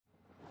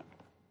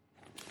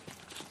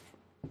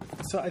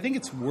So I think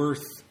it's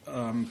worth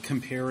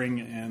comparing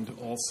and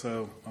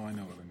also, I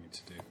know what I need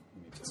to do.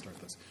 I need to start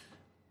this.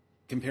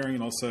 Comparing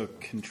and also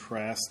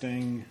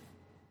contrasting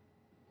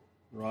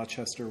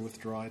Rochester with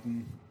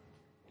Dryden.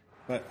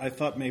 But I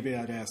thought maybe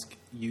I'd ask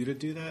you to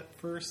do that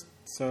first.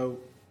 So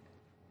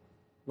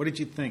what did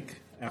you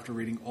think after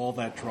reading all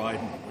that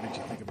Dryden? What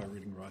did you think about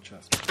reading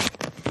Rochester?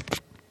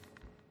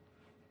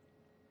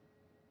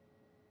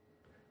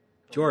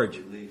 George,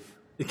 relief.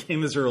 It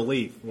came as a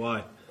relief.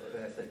 Why?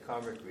 I said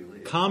comic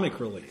relief. Comic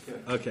relief.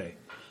 Okay.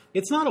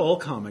 It's not all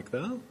comic,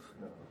 though.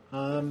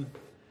 No.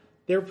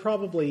 There are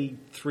probably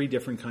 3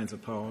 different kinds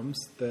of poems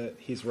that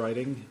he's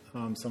writing,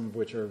 some of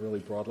which are really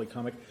broadly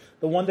comic.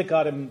 The one that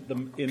got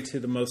him into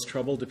the most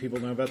trouble, do people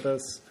know about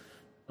this,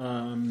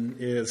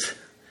 is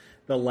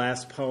the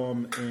last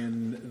poem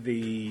in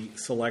the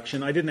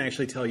selection. I didn't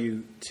actually tell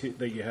you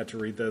that you had to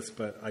read this,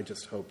 but I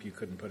just hope you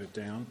couldn't put it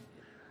down.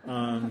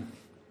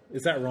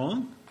 Is that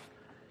wrong?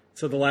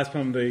 So the last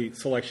poem in the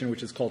selection,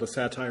 which is called A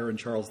Satire on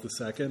Charles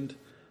II.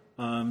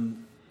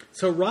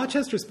 So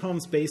Rochester's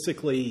poems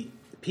basically,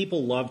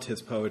 people loved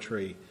his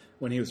poetry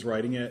when he was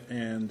writing it,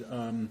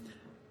 and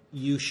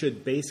you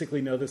should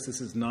basically know this.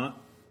 This is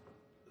not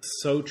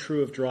so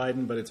true of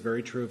Dryden, but it's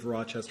very true of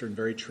Rochester and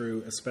very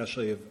true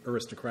especially of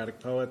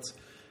aristocratic poets,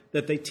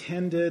 that they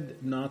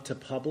tended not to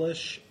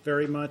publish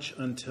very much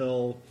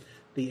until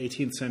the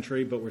 18th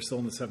century, but we're still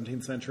in the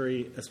 17th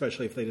century,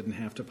 especially if they didn't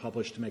have to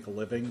publish to make a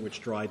living, which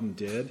Dryden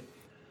did.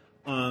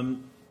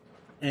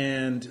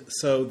 And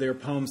so their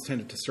poems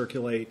tended to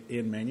circulate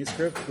in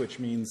manuscript, which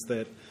means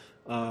that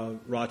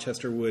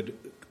Rochester would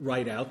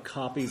write out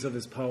copies of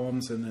his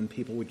poems, and then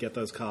people would get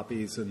those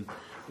copies and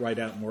write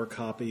out more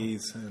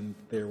copies. And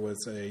there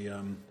was a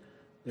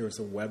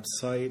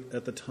website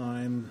at the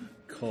time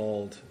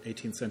called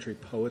 18th Century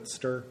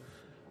Poetster,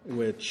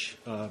 which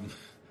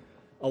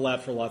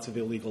allowed for lots of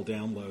illegal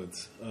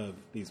downloads of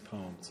these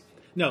poems.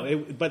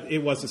 But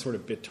it was a sort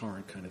of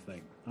BitTorrent kind of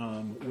thing,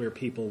 where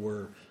people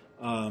were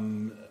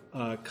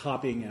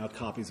copying out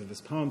copies of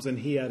his poems, and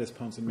he had his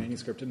poems in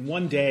manuscript. And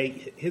one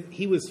day,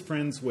 he was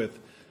friends with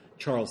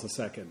Charles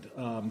II,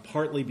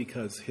 partly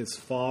because his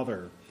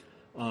father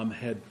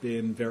had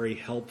been very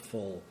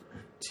helpful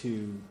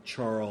to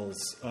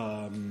Charles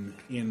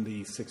in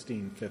the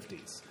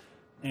 1650s.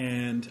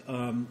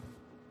 And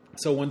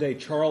so one day,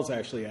 Charles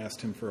actually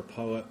asked him for a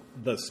poem.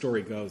 The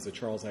story goes that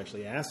Charles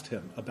actually asked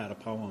him about a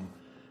poem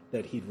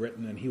that he'd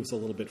written, and he was a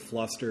little bit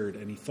flustered,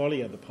 and he thought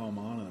he had the poem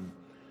on him.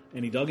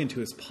 And he dug into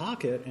his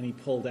pocket, and he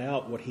pulled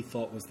out what he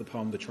thought was the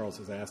poem that Charles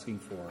was asking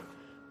for.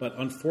 But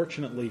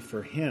unfortunately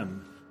for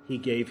him, he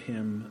gave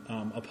him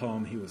a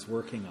poem he was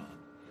working on,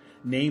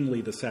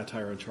 namely the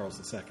satire on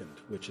Charles II,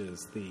 which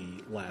is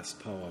the last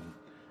poem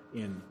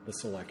in the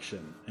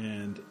selection.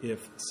 And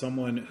if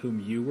someone whom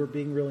you were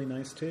being really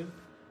nice to,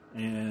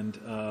 and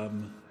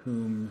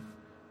whom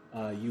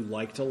you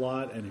liked a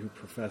lot and who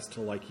professed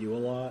to like you a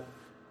lot,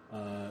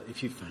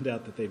 if you find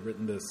out that they'd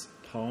written this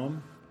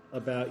poem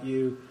about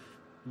you,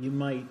 you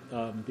might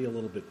be a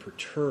little bit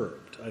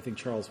perturbed. I think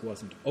Charles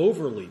wasn't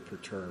overly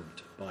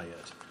perturbed by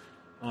it.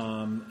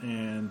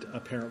 And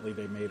apparently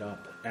they made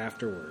up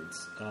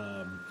afterwards.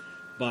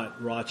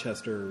 But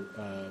Rochester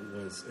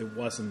it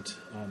wasn't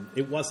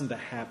the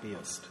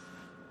happiest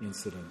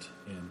incident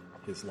in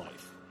his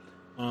life.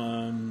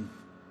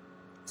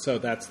 So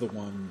that's the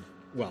one.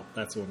 Well,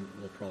 that's the one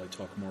we'll probably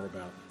talk more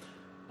about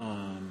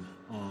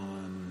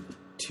on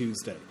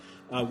Tuesday.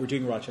 We're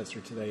doing Rochester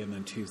today, and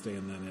then Tuesday,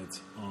 and then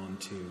it's on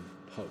to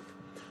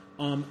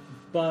Pope.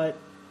 But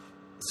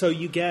so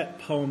you get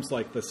poems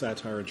like the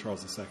satire on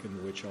Charles II,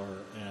 which are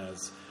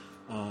as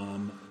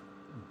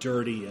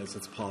dirty as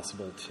it's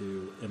possible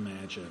to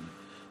imagine.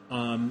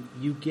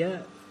 You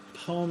get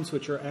poems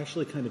which are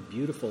actually kind of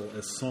beautiful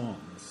as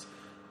songs.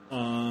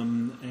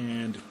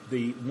 And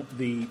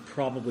the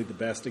probably the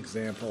best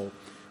example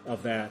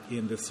of that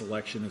in this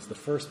selection is the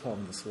first poem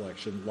in the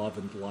selection, Love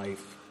and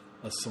Life,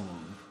 a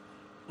Song.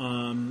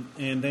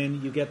 And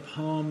then you get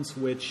poems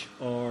which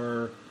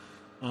are,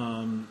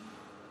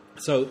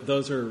 so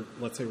those are,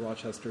 let's say,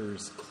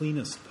 Rochester's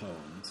cleanest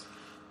poems.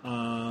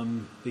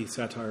 The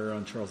satire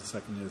on Charles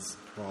II is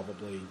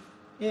probably,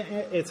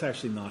 it's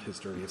actually not his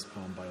dirtiest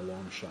poem by a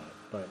long shot,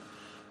 but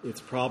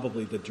it's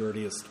probably the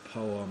dirtiest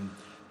poem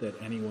that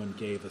anyone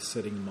gave a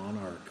sitting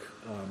monarch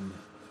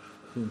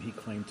whom he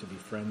claimed to be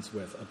friends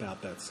with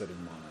about that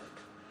sitting monarch.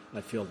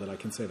 I feel that I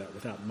can say that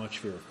without much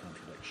fear of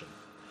contradiction.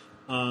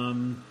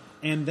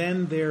 And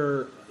then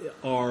there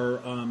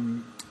are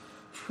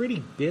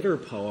pretty bitter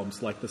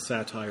poems like the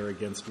satire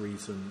against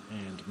reason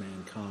and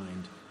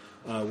mankind,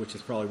 which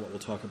is probably what we'll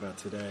talk about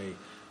today,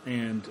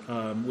 and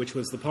which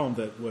was the poem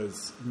that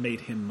was made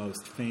him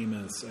most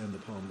famous and the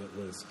poem that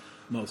was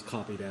most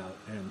copied out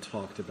and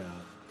talked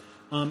about.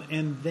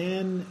 And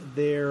then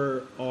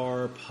there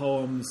are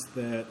poems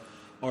that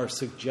are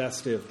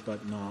suggestive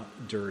but not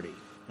dirty.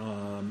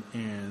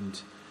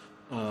 And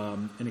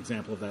an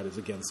example of that is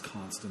Against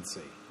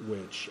Constancy,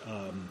 which,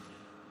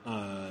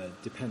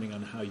 depending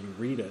on how you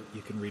read it,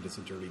 you can read as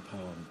a dirty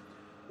poem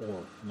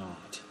or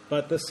not.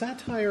 But the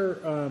satire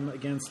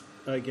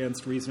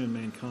against reason and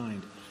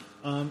mankind,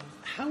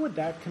 how would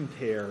that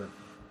compare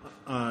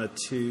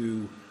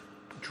to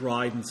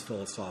Dryden's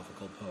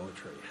philosophical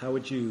poetry? How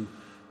would you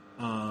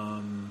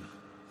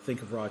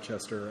think of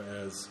Rochester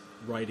as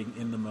writing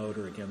in the mode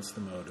or against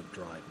the mode of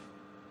Dryden?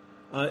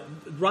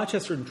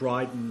 Rochester and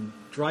Dryden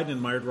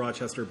admired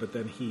Rochester, but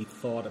then he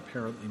thought,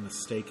 apparently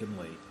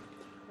mistakenly,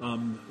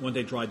 one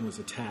day Dryden was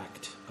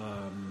attacked,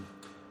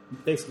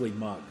 basically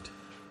mugged,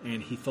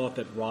 and he thought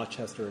that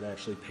Rochester had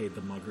actually paid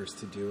the muggers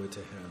to do it to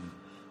him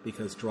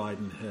because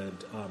Dryden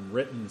had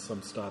written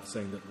some stuff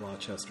saying that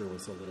Rochester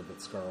was a little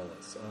bit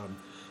scurrilous.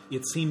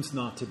 It seems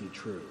not to be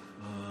true.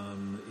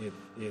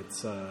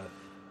 It's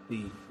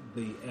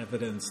the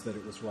evidence that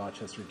it was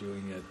Rochester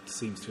doing it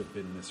seems to have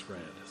been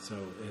misread.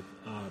 So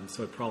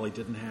it probably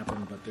didn't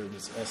happen, but there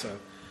was also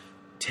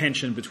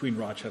tension between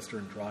Rochester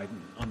and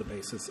Dryden on the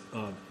basis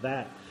of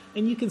that.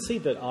 And you can see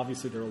that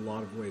obviously there are a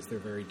lot of ways they're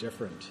very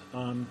different.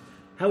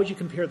 How would you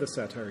compare the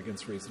satire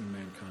against reason and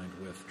mankind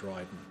with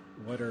Dryden?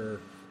 What are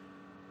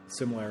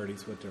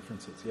similarities, what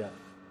differences? Yeah.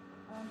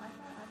 I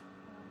thought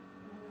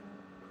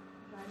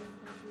Dryden's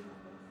poetry was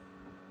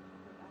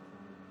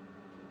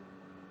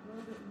a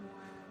little bit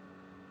more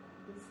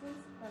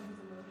distance from his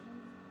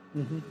emotions.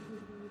 Mm-hmm. He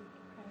would be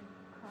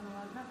kind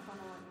of not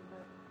chronological,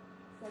 but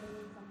setting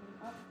something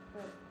up,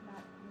 but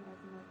not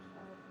as much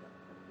of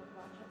what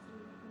Rochester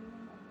was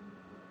doing. I think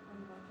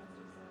when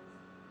Rochester says,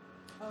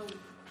 "Oh,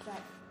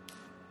 that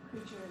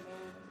creature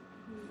man,"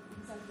 he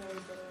sounds very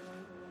bitter and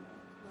angry in it.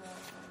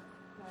 Whereas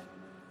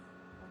Dryden is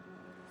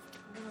definitely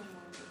a little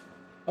more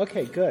different.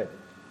 Okay, good.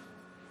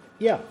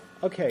 Yeah.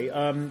 Okay.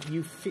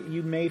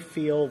 You may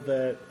feel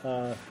that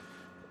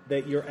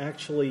that you're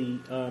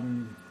actually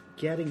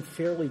getting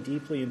fairly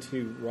deeply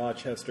into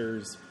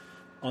Rochester's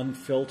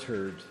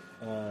unfiltered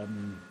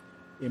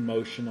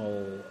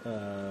emotional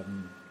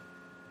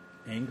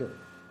anger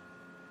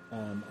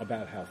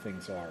about how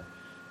things are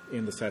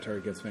in the satire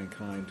against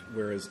mankind,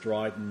 whereas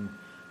Dryden,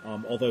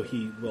 although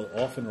he will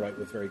often write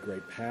with very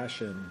great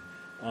passion,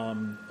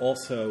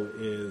 also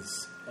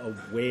is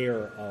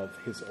aware of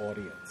his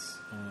audience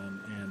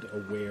and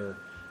aware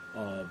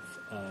of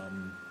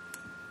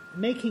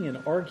making an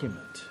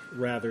argument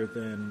rather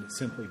than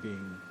simply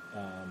being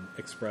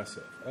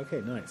expressive.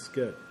 Okay, nice,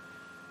 good.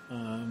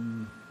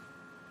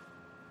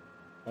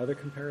 Other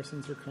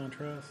comparisons or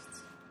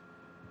contrasts?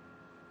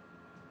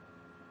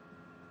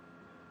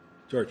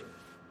 George?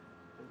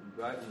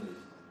 Dryden is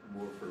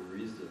more for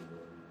reason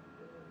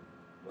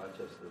than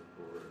Rochester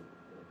for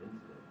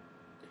instinct.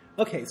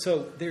 Okay,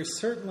 so there's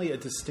certainly a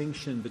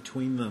distinction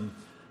between them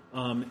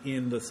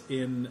in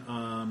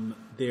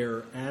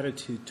their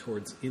attitude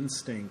towards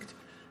instinct,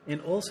 and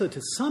also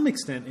to some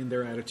extent in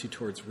their attitude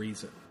towards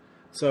reason.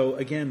 So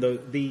again,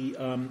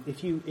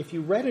 if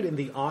you read it in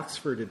the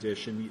Oxford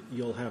edition,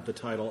 you'll have the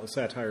title "A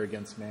Satire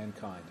Against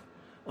Mankind."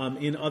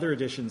 In other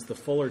editions, the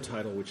fuller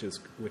title, which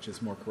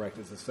is more correct,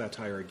 is "A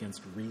Satire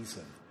Against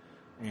Reason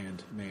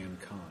and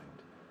Mankind."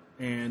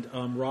 And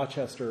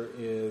Rochester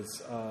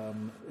is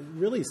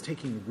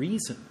taking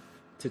reason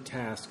to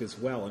task as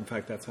well. In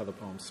fact, that's how the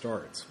poem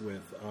starts,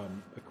 with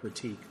a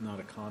critique, not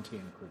a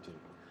Kantian critique,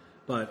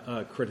 but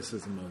a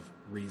criticism of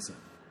reason,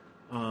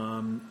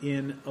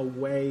 in a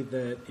way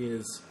that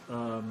is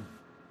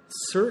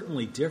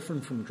certainly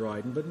different from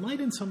Dryden, but might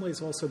in some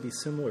ways also be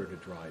similar to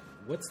Dryden.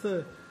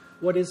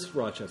 What is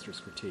Rochester's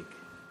critique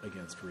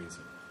against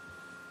reason?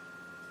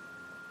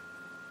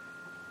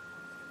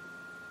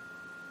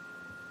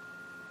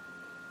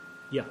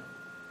 Yeah.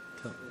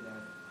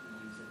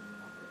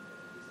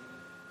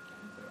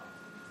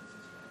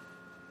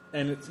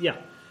 And it's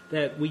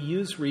that we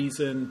use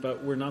reason,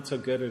 but we're not so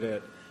good at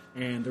it,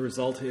 and the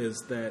result is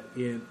that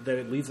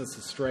it leads us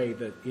astray.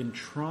 That in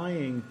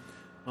trying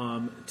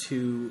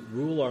to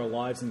rule our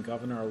lives and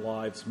govern our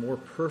lives more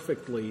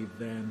perfectly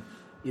than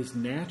is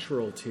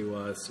natural to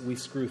us, we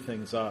screw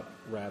things up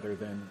rather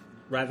than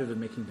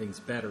making things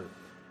better,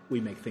 we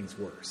make things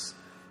worse.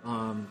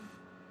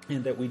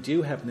 And that we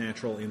do have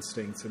natural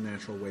instincts and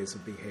natural ways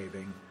of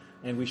behaving,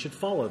 and we should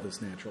follow those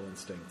natural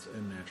instincts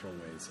and natural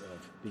ways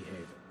of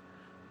behaving.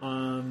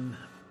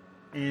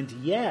 And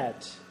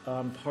yet,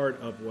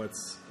 part of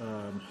what's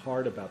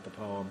hard about the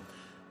poem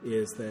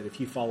is that if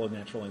you follow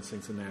natural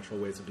instincts and natural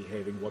ways of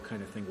behaving, what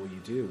kind of thing will you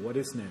do? What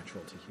is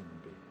natural to human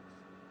beings?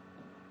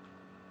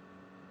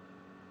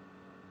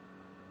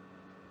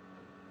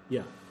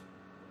 Yeah,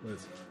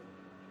 Liz.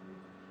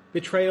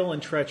 Betrayal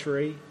and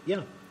treachery.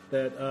 Yeah,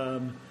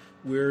 that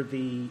we're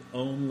the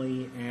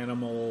only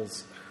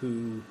animals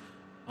who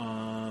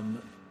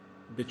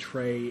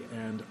betray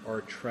and are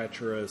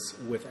treacherous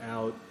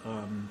without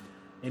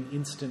an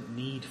instant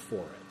need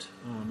for it.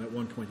 At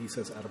one point he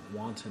says, out of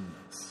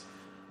wantonness.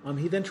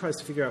 He then tries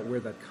to figure out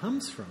where that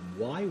comes from,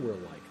 why we're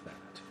like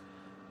that.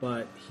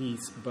 But he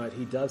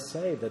does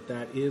say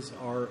that is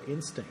our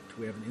instinct.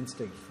 We have an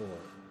instinct for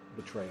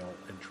betrayal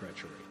and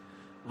treachery.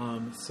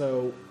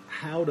 So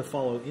how to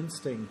follow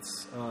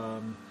instincts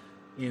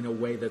in a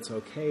way that's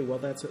okay, well,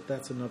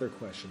 that's another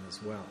question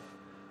as well.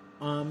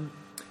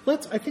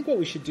 I think what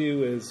we should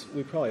do is,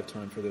 we probably have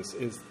time for this,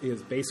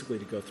 is basically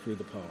to go through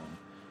the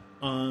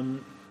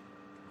poem.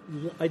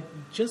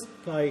 Just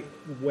by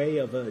way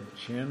of a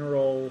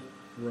general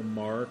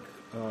remark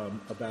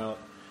about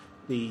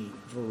the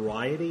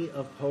variety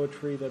of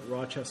poetry that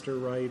Rochester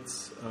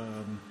writes,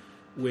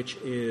 which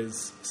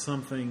is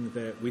something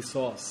that we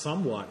saw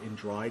somewhat in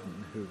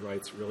Dryden, who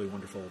writes really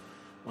wonderful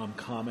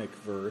comic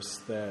verse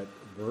that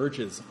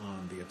verges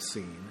on the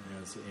obscene,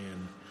 as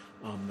in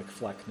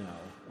McFlecknoe,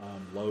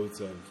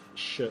 loads of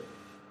shit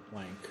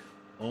blank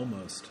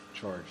almost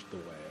charged the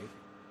way,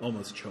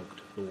 almost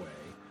choked the way,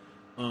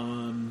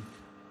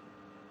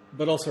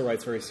 but also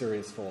writes very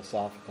serious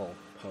philosophical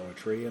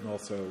poetry, and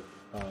also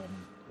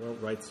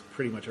writes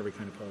pretty much every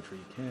kind of poetry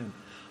you can.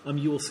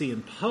 You will see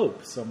in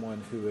Pope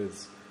someone who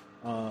is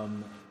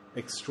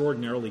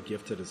extraordinarily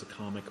gifted as a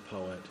comic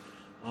poet,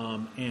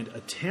 and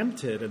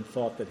attempted and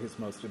thought that his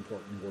most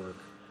important work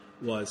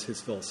was his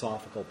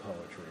philosophical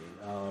poetry.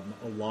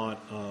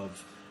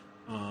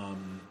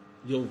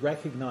 You'll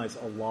recognize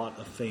a lot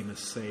of famous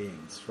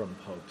sayings from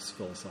Pope's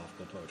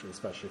philosophical poetry,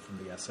 especially from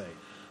the essay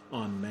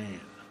on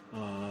man.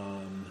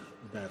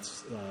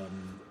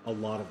 A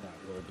lot of that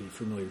will be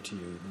familiar to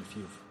you, even if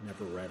you've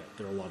never read it.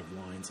 There are a lot of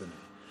lines in it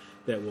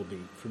that will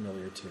be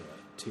familiar to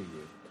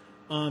you.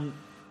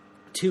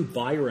 To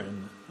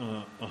Byron,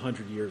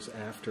 100 years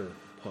after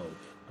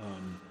Pope,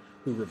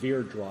 who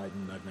revered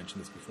Dryden, I've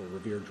mentioned this before,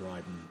 revered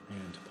Dryden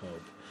and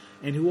Pope,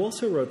 and who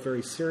also wrote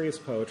very serious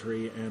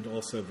poetry and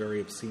also very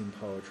obscene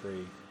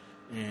poetry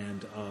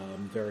and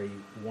very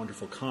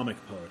wonderful comic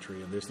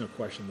poetry. And there's no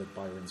question that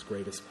Byron's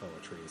greatest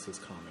poetry is his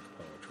comic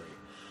poetry.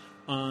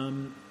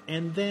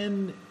 And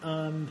then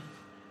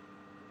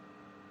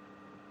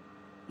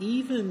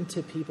even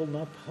to people,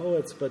 not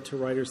poets, but to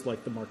writers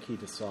like the Marquis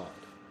de Sade,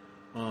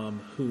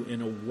 who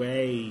in a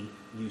way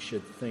you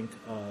should think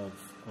of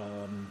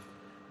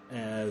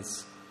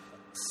as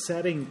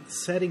setting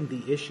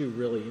the issue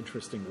really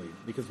interestingly,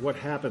 because what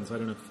happens, I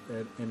don't know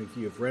if any of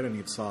you have read any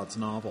of Sade's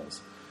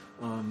novels,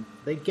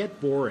 they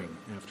get boring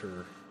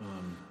after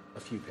a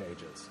few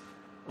pages,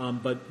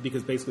 but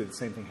because basically the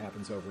same thing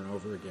happens over and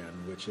over again,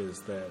 which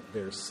is that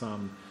there's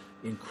some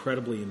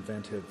incredibly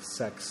inventive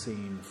sex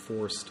scene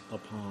forced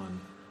upon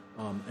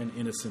an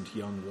innocent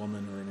young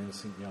woman or an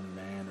innocent young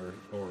man,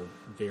 or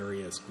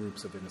various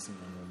groups of innocent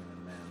young women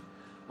and men.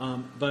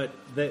 But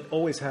that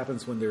always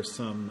happens when there's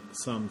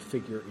some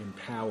figure in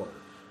power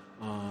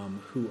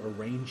who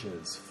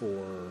arranges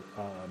for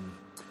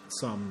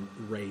some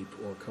rape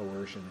or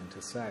coercion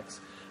into sex.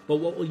 But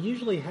what will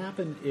usually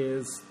happen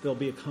is there'll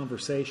be a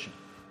conversation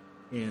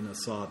in a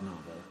Sade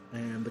novel,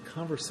 and the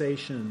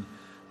conversation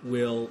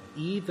will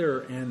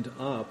either end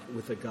up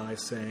with a guy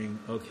saying,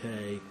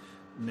 okay,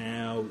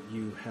 now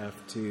you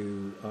have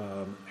to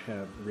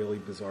have really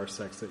bizarre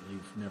sex that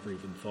you've never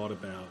even thought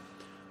about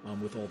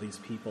with all these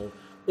people,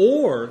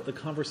 or the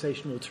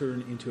conversation will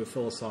turn into a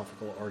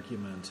philosophical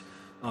argument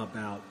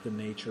about the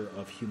nature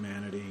of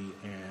humanity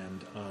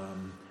and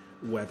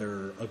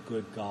whether a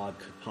good God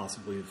could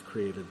possibly have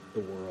created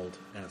the world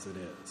as it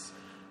is.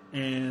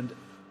 And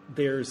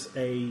there's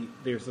a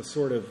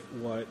sort of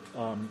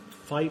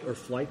fight or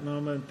flight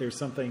moment. There's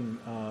something,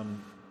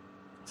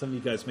 some of you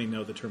guys may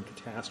know the term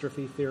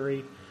catastrophe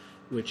theory,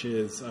 which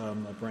is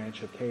a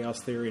branch of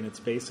chaos theory, and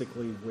it's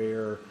basically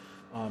where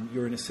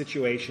you're in a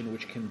situation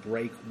which can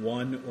break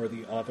one or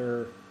the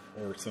other,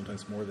 or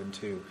sometimes more than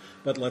two,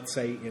 but let's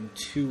say in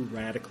two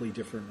radically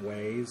different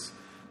ways.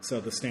 So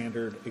the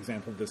standard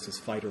example of this is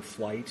fight or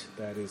flight.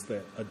 That is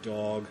that a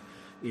dog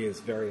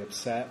is very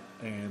upset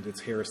and its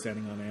hair is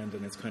standing on end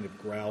and it's kind of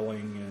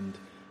growling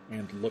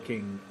and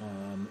looking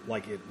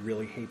like it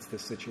really hates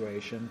this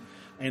situation.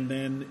 And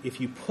then if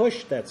you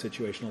push that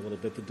situation a little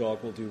bit, the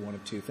dog will do one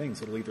of two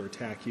things. It'll either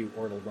attack you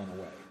or it'll run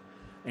away.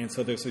 And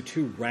so there's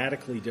two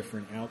radically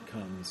different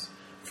outcomes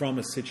from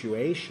a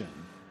situation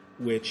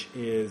which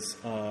is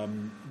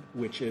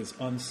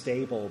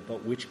unstable,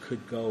 but which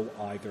could go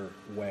either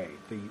way.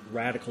 The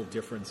radical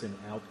difference in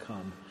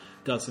outcome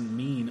doesn't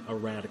mean a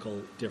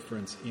radical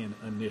difference in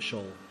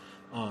initial,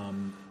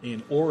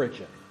 in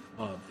origin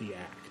of the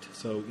act.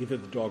 So either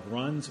the dog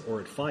runs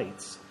or it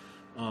fights,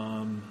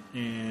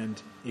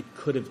 and it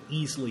could have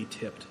easily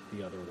tipped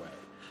the other way.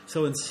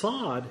 So in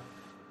Sade,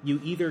 you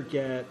either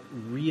get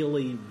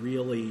really,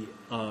 really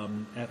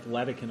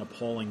athletic and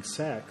appalling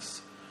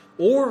sex,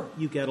 or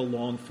you get a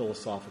long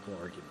philosophical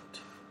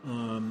argument.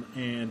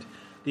 And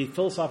the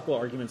philosophical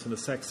arguments and the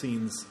sex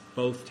scenes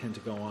both tend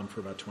to go on for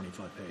about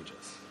 25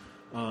 pages.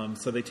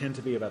 So they tend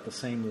to be about the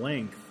same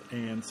length.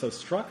 And so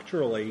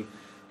structurally,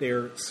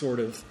 they're sort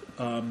of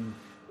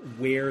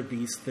where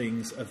these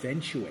things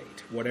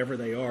eventuate. Whatever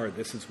they are,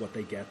 this is what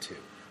they get to.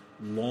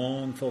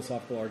 Long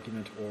philosophical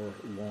argument or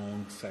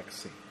long sex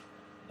scene.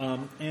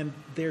 And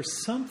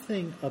there's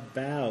something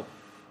about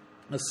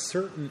a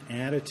certain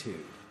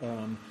attitude,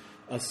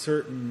 a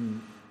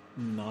certain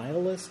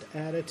nihilist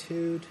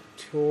attitude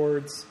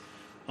towards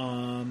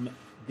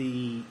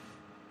the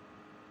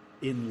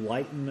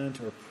Enlightenment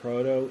or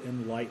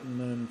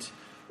proto-Enlightenment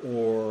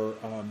or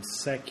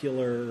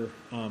secular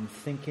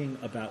thinking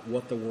about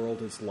what the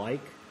world is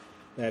like,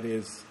 that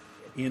is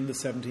in the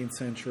 17th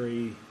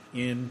century,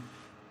 in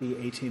the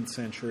 18th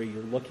century.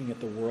 You're looking at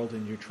the world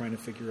and you're trying to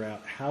figure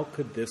out, how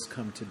could this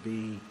come to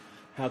be?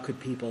 How could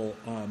people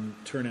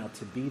turn out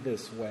to be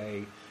this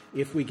way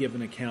if we give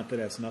an account that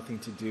has nothing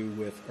to do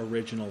with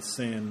original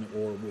sin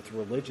or with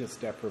religious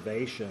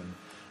deprivation,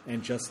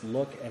 and just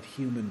look at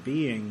human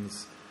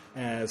beings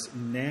as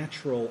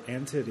natural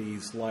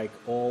entities like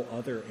all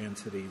other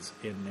entities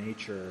in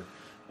nature?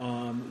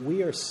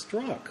 We are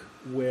struck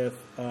with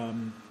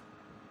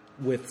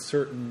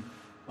certain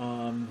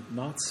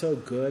not so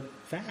good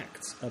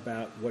facts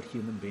about what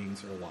human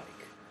beings are like.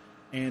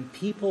 And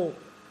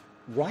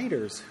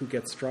writers who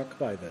get struck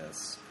by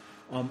this,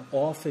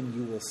 often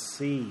you will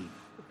see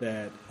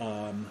that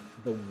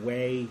the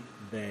way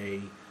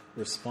they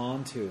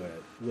respond to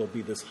it will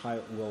be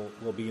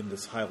will be in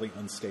this highly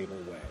unstable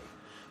way,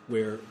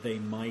 where they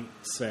might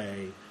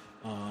say,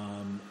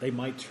 they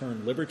might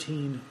turn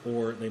libertine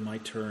or they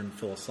might turn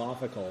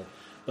philosophical,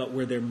 but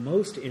where they're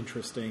most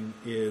interesting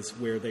is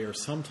where they are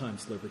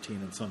sometimes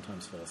libertine and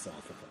sometimes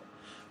philosophical.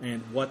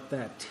 And what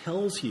that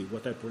tells you,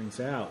 what that brings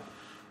out,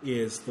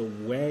 is the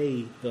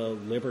way the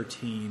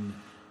libertine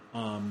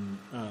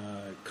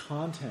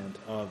content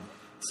of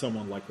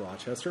someone like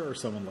Rochester or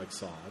someone like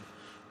Sod,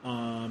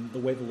 the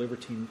way the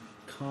libertine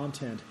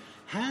content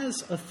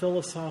has a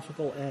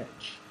philosophical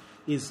edge,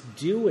 is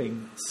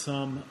giving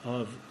some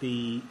of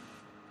the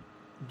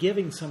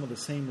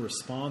same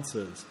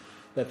responses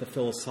that the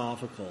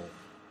philosophical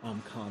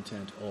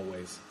content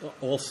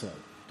also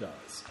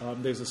does.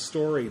 There's a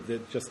story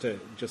that just to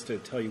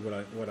tell you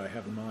what I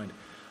have in mind.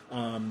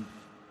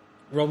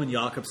 Roman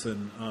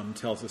Jakobson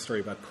tells a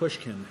story about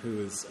Pushkin, who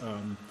is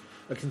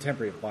a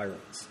contemporary of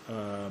Byron's,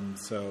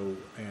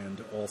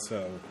 and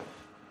also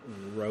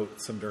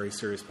wrote some very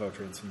serious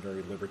poetry and some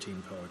very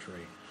libertine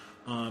poetry.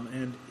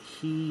 And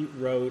he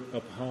wrote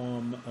a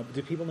poem.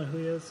 Do people know who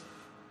he is?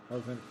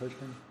 Alexander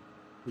Pushkin?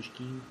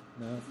 Pushkin?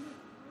 No?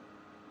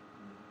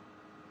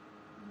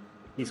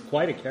 He's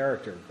quite a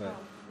character,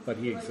 but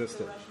he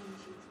existed.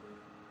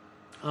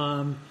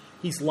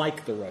 He's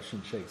like the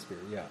Russian Shakespeare,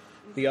 yeah.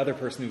 The other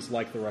person who's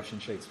like the Russian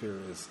Shakespeare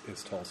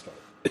is Tolstoy.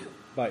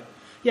 But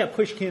yeah,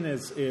 Pushkin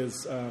is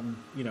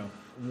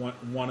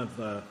one of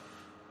the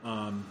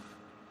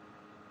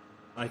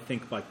I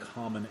think by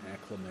common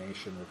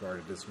acclamation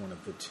regarded as one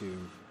of the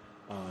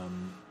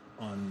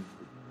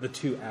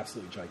two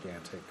absolutely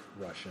gigantic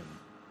Russian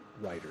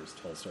writers,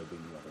 Tolstoy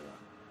being the other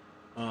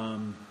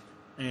one.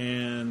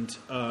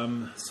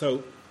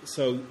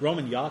 So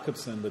Roman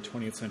Jakobson, the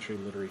 20th century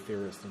literary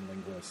theorist and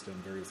linguist and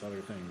various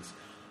other things,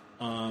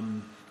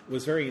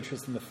 was very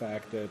interested in the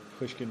fact that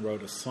Pushkin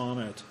wrote a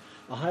sonnet,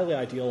 a highly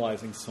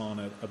idealizing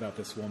sonnet about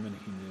this woman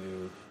he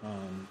knew.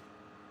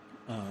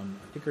 I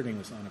think her name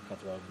was Anna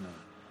Pavlovna.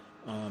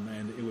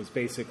 And it was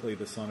basically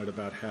the sonnet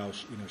about how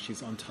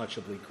she's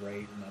untouchably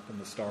great and up in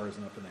the stars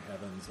and up in the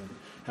heavens and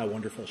how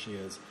wonderful she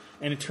is.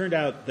 And it turned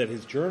out that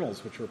his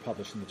journals, which were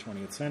published in the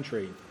 20th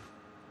century,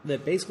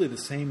 that basically the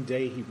same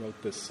day he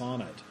wrote this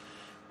sonnet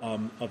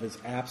of his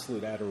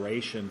absolute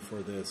adoration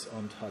for this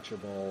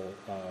untouchable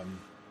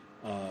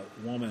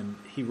woman,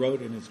 he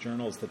wrote in his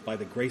journals that by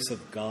the grace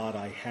of God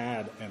I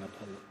had Anna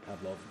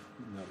Pavlovna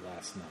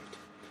last night.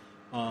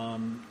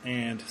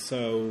 And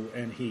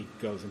he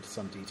goes into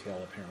some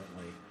detail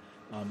apparently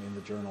in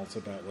the journals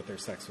about what their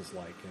sex was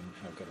like and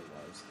how good it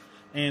was.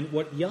 And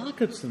what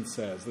Jakobson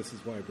says, this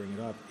is why I bring it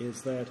up,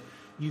 is that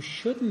you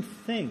shouldn't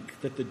think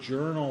that the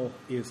journal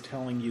is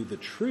telling you the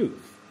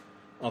truth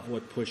of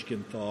what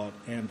Pushkin thought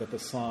and that the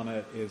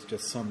sonnet is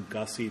just some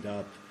gussied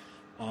up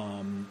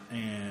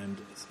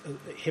and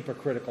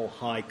hypocritical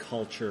high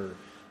culture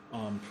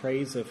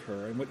praise of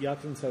her. And what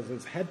Jakobson says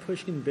is, had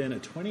Pushkin been a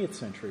 20th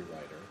century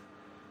writer,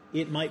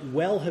 it might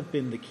well have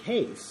been the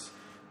case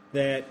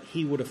that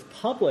he would have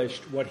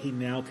published what he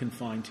now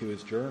confined to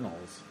his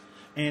journals,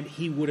 and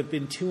he would have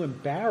been too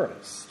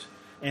embarrassed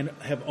and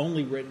have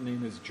only written in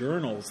his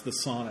journals the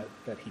sonnet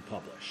that he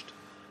published.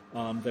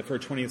 That for a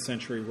 20th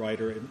century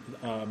writer,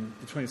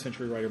 the 20th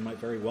century writer might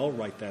very well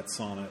write that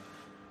sonnet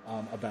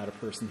about a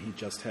person he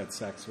just had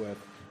sex with,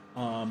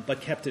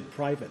 but kept it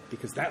private,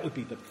 because that would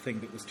be the thing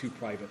that was too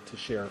private to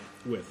share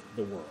with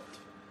the world.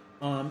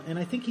 And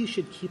I think you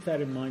should keep that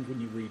in mind when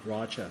you read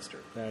Rochester.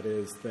 That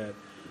is, that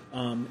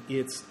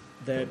it's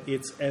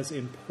as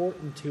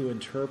important to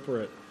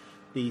interpret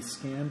the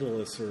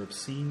scandalous or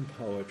obscene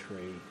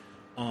poetry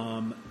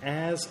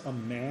as a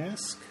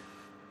mask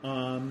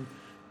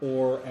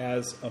or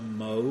as a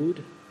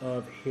mode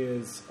of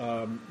his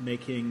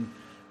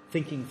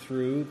thinking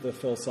through the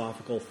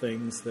philosophical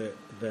things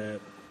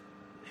that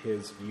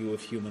his view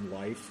of human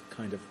life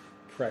kind of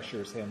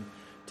pressures him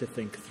to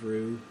think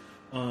through.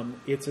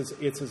 It's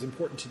as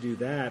important to do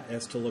that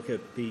as to look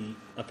at the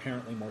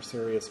apparently more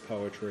serious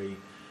poetry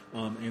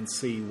and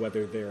see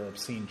whether there are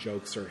obscene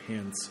jokes or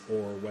hints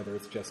or whether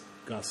it's just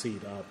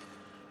gussied up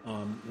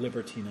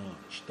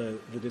libertinage. The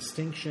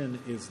distinction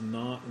is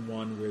not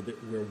one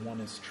where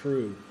one is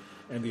true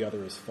and the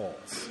other is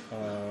false.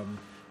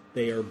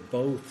 They are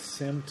both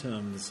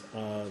symptoms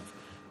of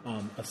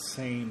a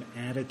same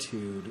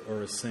attitude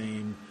or a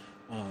same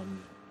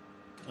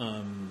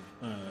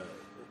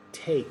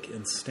take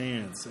and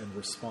stance and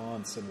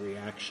response and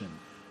reaction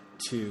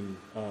to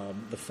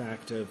the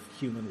fact of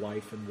human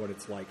life and what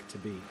it's like to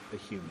be a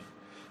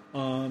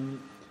human.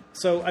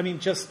 So, I mean,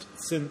 just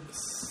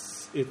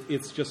since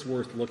it's just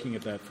worth looking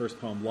at that first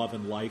poem, Love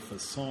and Life,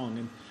 as song,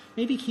 and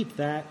maybe keep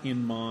that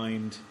in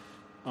mind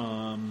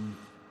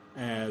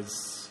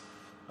as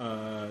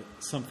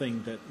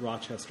something that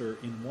Rochester,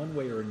 in one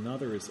way or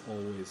another, is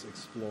always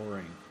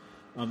exploring.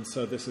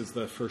 So this is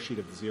the first sheet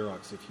of the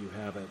Xerox, if you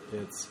have it.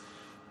 It's,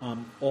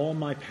 all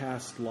my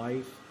past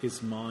life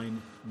is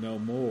mine no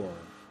more.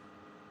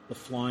 The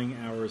flying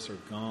hours are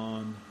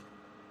gone,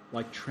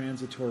 like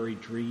transitory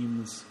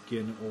dreams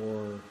gin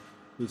o'er,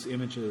 whose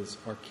images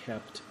are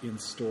kept in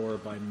store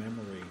by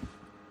memory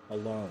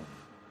alone.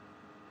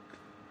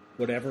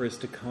 Whatever is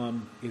to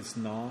come is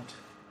not.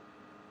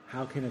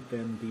 How can it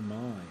then be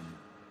mine?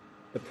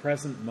 The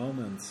present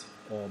moment's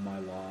all my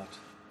lot,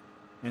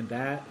 and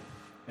that,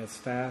 as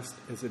fast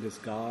as it is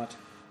got,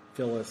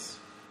 Phyllis,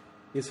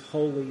 is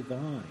wholly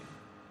thine.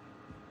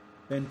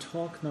 Then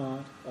talk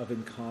not of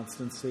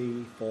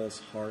inconstancy, false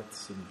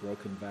hearts, and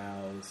broken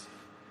vows.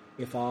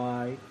 If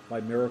I,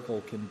 by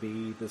miracle, can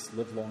be this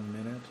livelong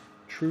minute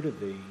true to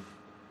thee,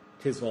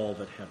 'tis all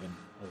that heaven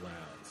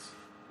allows.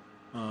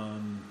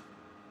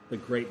 The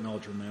great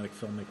melodramatic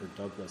filmmaker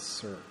Douglas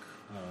Sirk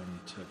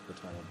took the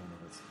title of one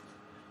of his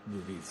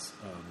movies,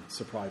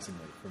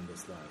 surprisingly, from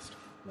this last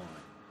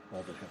line,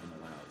 all that heaven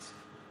allows.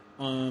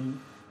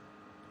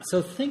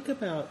 So think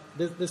about,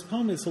 this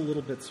poem is a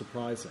little bit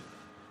surprising,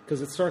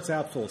 because it starts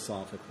out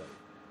philosophically.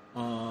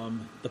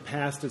 The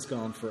past is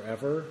gone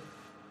forever.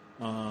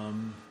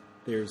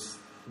 Where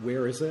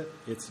is it?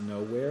 It's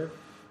nowhere.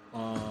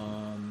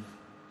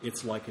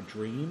 It's like a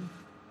dream.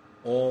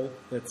 All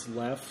that's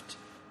left,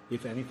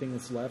 if anything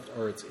is left,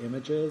 are its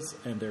images,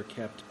 and they're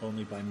kept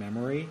only by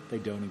memory. They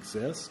don't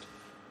exist.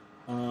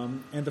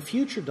 And the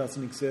future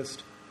doesn't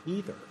exist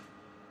either.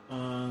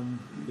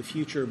 The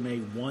future may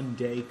one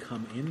day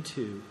come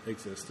into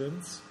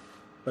existence,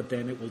 but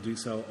then it will do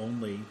so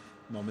only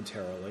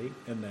momentarily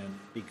and then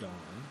be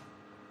gone.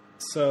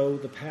 So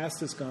the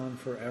past is gone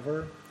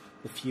forever.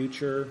 The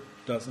future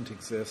doesn't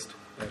exist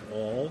at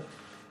all.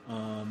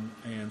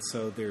 And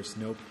so there's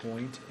no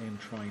point in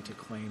trying to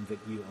claim that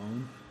you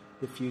own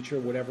the future.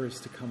 Whatever is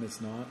to come is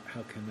not.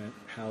 How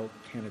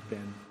can it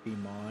then be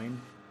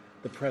mine?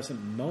 The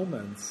present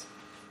moment's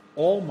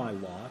all my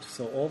lot,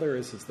 so all there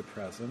is the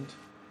present,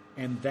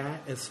 and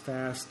that as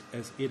fast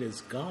as it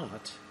is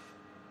got.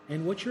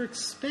 And what you're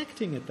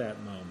expecting at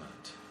that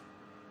moment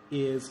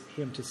is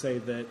him to say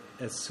that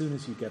as soon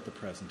as you get the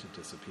present, it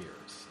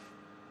disappears.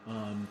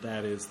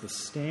 That is the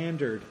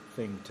standard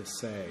thing to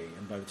say,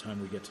 and by the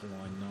time we get to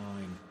line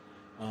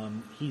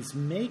 9, he's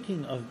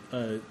making a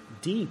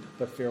deep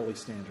but fairly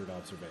standard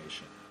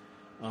observation.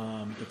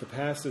 That the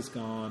past is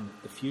gone,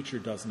 the future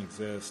doesn't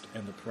exist,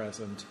 and the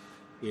present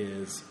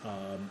is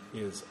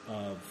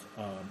of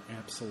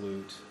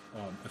absolute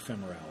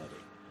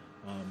ephemerality.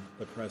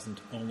 The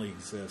present only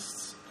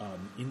exists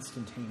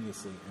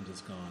instantaneously and is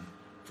gone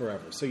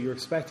forever. So you're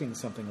expecting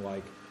something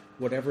like,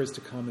 whatever is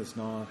to come is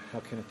not,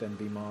 how can it then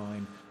be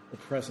mine? The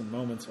present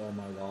moment's all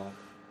my lot,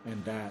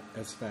 and that,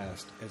 as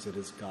fast as it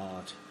is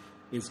got,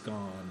 is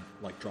gone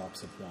like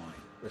drops of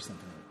wine, or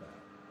something like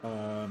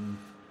that.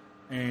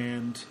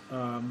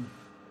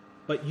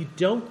 But you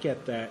don't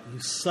get that. You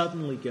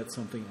suddenly get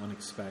something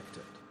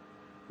unexpected,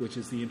 which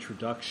is the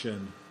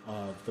introduction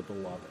of the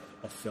beloved,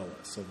 of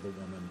Phyllis, of the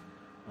woman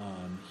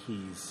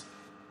he's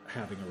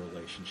having a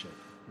relationship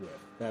with.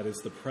 That is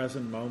the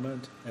present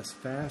moment. As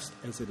fast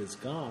as it is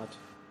got,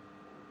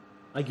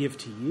 I give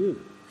to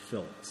you,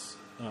 Phyllis.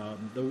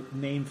 The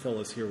name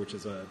Phyllis here, which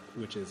is a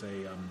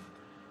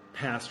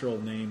pastoral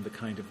name, the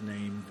kind of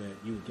name that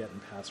you would get in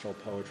pastoral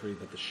poetry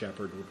that the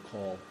shepherd would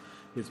call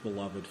his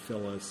beloved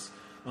Phyllis.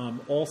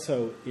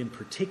 Also, in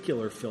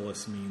particular,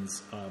 Phyllis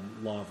means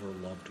love or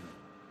loved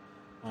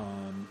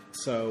one.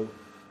 So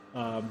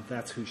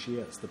that's who she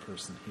is, the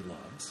person he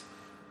loves.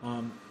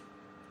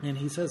 And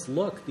he says,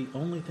 look, the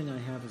only thing I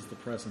have is the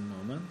present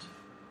moment.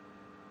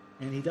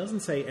 And he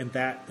doesn't say, and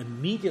that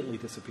immediately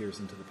disappears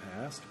into the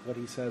past. What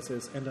he says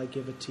is, and I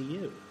give it to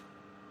you.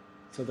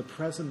 So the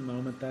present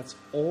moment, that's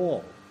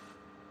all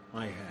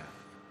I have.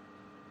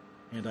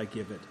 And I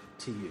give it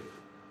to you.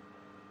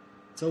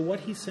 So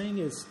what he's saying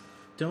is,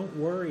 don't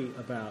worry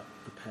about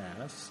the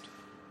past.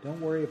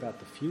 Don't worry about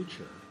the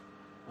future.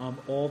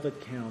 All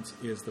that counts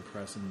is the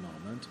present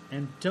moment.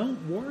 And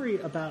don't worry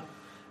about...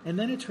 And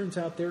then it turns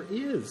out there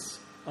is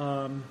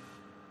an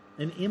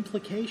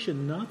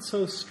implication not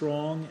so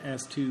strong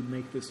as to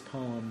make this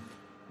poem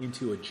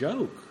into a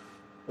joke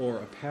or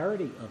a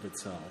parody of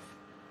itself,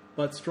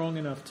 but strong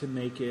enough to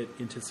make it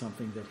into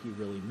something that he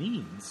really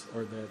means,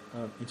 or that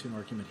into an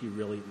argument he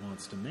really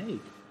wants to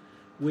make,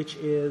 which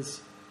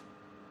is,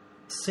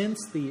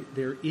 since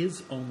there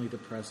is only the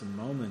present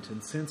moment,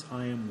 and since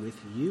I am with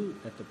you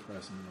at the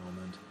present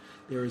moment,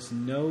 there is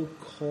no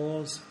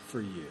cause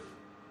for you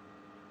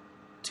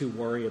to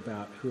worry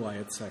about who I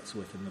had sex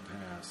with in the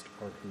past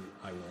or who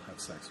I will have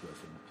sex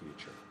with in the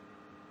future.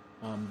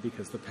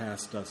 Because the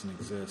past doesn't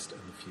exist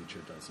and the future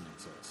doesn't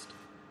exist.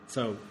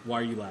 So why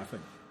are you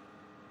laughing?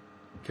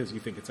 Because you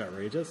think it's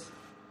outrageous?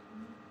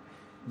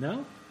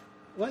 No?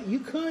 Well, you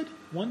could.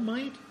 One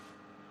might.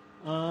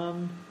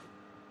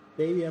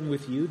 Baby, I'm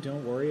with you.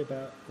 Don't worry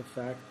about the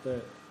fact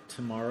that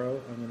tomorrow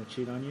I'm going to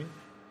cheat on you.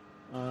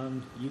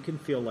 You can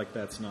feel like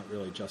that's not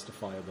really a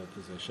justifiable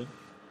position.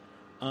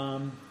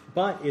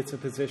 But it's a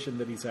position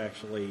that he's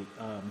actually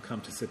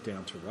come to sit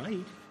down to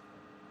write.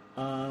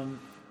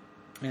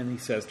 And he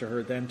says to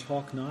her, then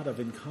talk not of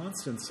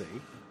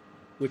inconstancy,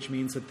 which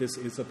means that this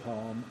is a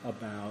poem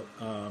about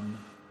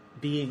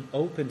being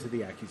open to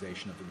the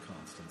accusation of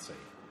inconstancy.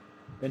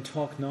 Then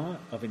talk not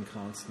of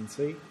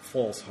inconstancy,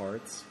 false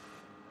hearts,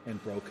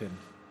 and broken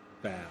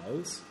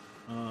vows.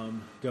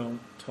 Don't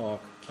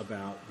talk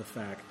about the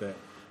fact that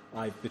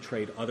I've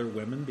betrayed other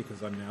women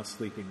because I'm now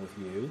sleeping with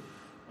you,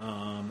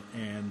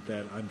 and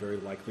that I'm very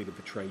likely to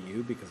betray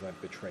you because I've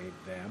betrayed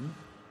them.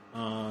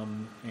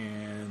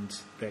 And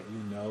that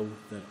you know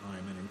that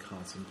I'm an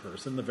inconstant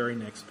person. The very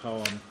next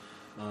poem,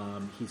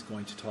 he's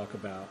going to talk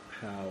about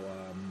how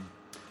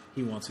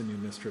he wants a new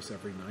mistress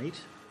every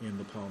night in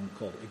the poem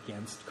called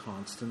Against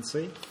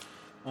Constancy.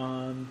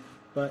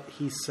 But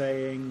he's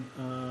saying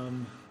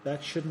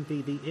that shouldn't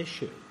be the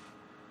issue.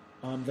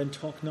 Then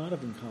talk not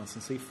of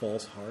inconstancy,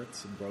 false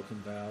hearts, and broken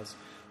vows.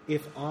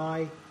 If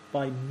I,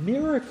 by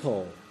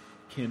miracle,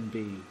 can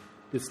be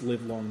this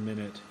livelong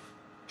minute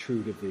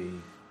true to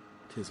thee,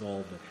 'tis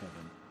all that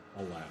heaven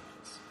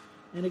allows.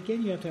 And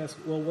again, you have to ask,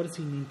 well, what does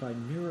he mean by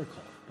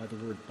miracle, by the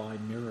word by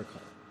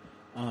miracle?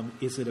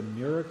 Is it a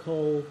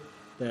miracle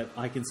that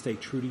I can stay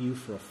true to you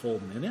for a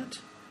full minute?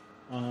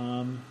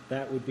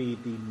 That would be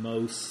the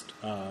most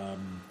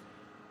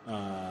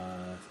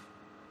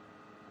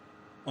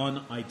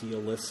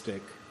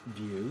unidealistic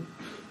view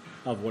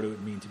of what it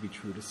would mean to be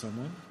true to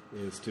someone,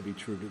 is to be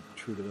true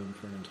to them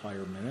for an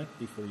entire minute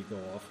before you go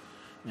off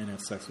and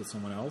have sex with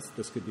someone else.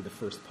 This could be the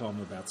first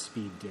poem about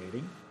speed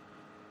dating.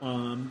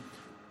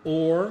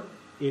 Or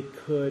it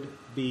could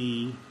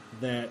be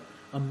that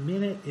a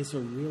minute is a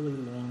really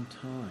long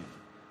time.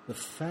 The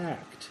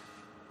fact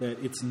that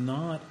it's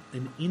not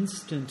an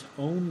instant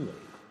only,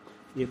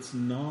 it's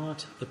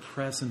not the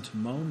present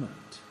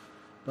moment,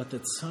 but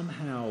that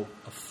somehow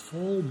a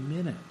full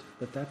minute,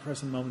 that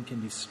present moment can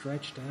be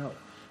stretched out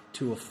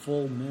to a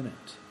full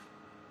minute.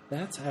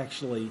 That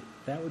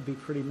would be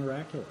pretty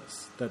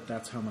miraculous,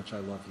 that's how much I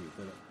love you,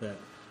 that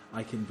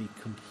I can be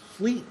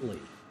completely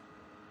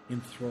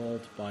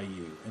enthralled by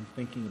you and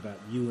thinking about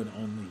you and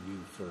only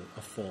you for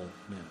a full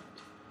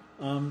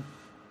minute.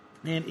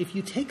 And if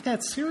you take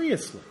that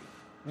seriously,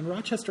 and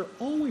Rochester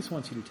always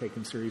wants you to take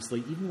him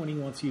seriously, even when he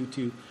wants you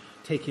to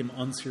take him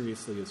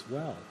unseriously as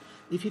well.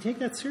 If you take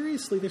that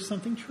seriously, there's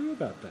something true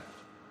about that.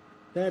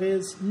 That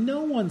is,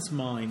 no one's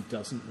mind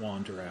doesn't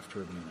wander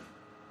after a minute.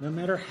 No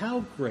matter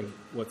how great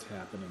what's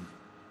happening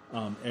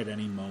at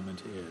any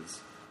moment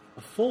is.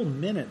 A full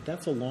minute,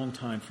 that's a long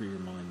time for your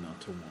mind not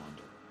to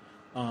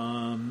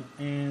wander.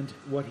 And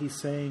what he's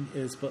saying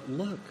is, but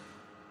look,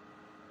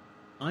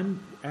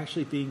 I'm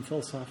actually being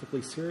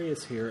philosophically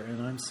serious here,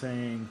 and I'm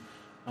saying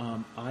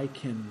I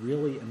can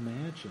really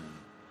imagine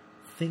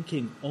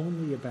thinking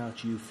only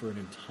about you for an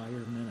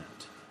entire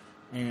minute.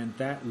 And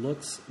that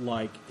looks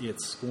like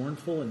it's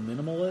scornful and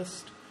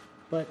minimalist,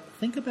 but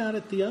think about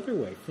it the other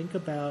way. Think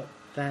about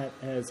that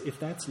as, if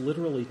that's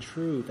literally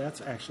true, that's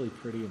actually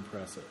pretty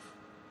impressive,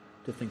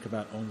 to think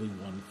about only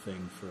one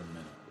thing for a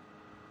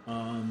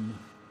minute.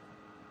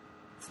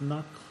 It's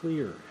not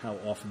clear how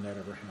often that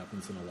ever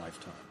happens in a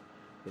lifetime,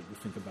 that you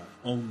think about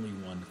only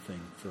one thing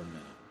for a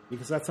minute,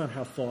 because that's not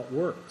how thought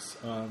works.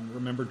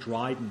 Remember,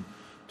 Dryden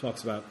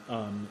talks about,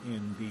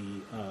 in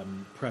the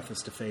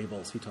preface to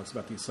Fables, he talks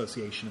about the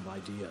association of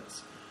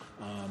ideas,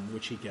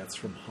 which he gets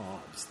from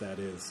Hobbes. That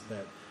is,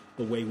 that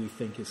the way we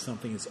think is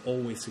something is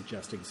always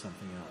suggesting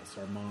something else.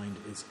 Our mind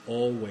is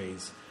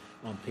always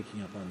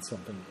picking up on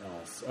something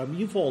else.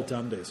 You've all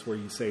done this, where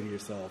you say to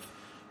yourself,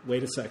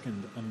 wait a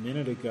second, a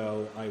minute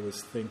ago I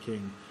was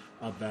thinking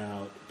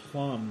about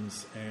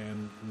plums,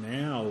 and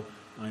now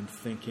I'm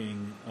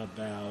thinking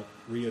about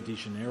Rio de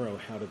Janeiro.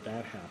 How did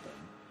that happen?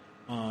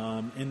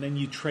 And then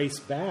you trace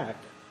back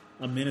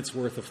a minute's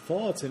worth of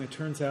thoughts, and it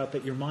turns out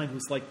that your mind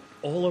was like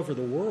all over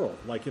the world.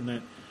 Like in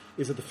that,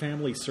 is it the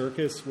Family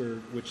Circus,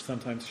 which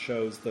sometimes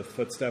shows the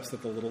footsteps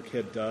that the little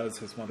kid does?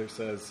 His mother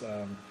says,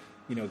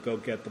 go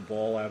get the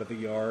ball out of the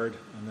yard,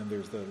 and then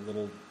there's the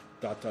little ...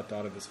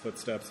 of his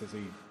footsteps as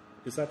he...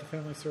 Is that the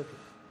Family Circus?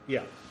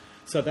 Yeah.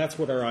 So that's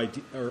what our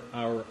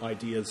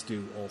ideas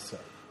do also,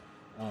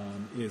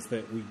 is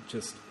that we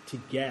just, to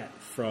get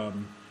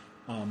from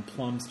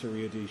plums to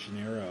Rio de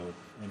Janeiro,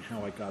 and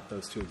how I got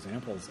those two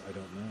examples, I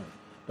don't know.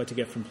 But to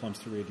get from plums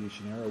to Rio de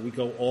Janeiro, we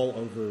go all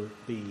over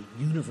the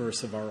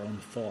universe of our own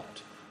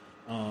thought,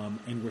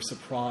 and we're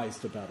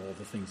surprised about all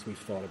the things we've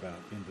thought about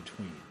in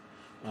between,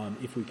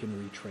 if we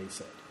can retrace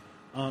it.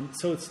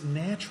 So it's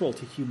natural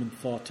to human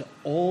thought to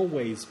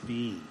always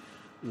be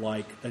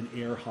like an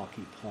air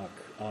hockey puck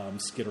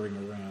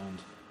skittering around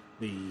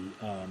the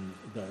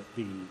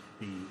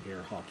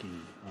air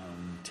hockey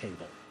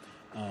table,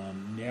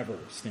 never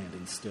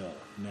standing still,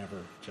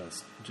 never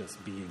just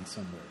being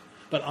somewhere.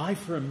 But I,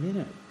 for a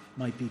minute,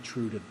 might be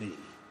true to thee,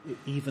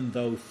 even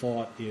though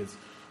thought is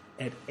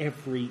at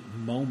every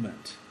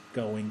moment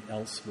going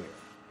elsewhere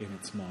in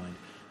its mind.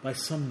 By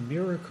some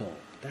miracle,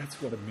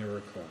 that's what a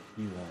miracle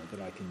you are,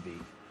 that I can be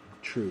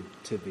true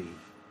to thee,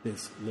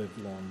 this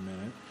livelong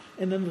minute.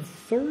 And then the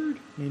third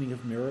meaning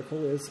of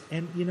miracle is,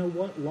 and you know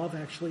what? Love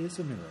actually is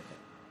a miracle.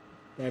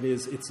 That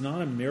is, it's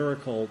not a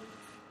miracle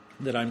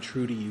that I'm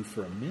true to you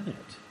for a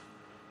minute.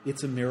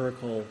 It's a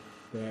miracle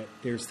that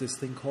there's this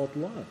thing called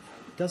love.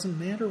 It doesn't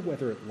matter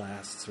whether it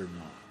lasts or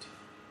not.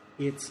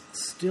 It's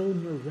still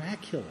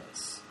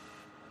miraculous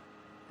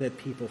that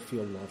people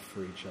feel love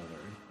for each other.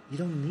 You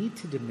don't need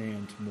to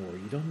demand more.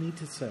 You don't need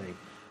to say,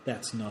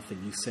 that's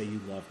nothing. You say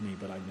you love me,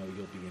 but I know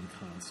you'll be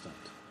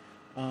inconstant.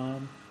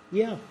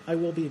 Yeah, I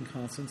will be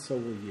inconstant, so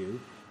will you.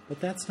 But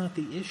that's not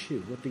the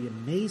issue. What the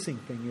amazing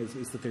thing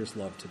is that there's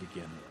love to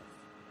begin with.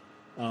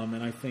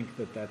 And I think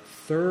that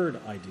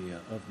third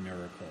idea of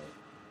miracle,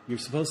 you're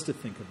supposed to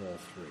think of all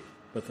three.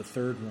 But the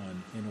third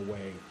one, in a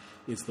way,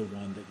 is the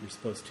one that you're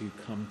supposed to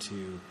come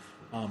to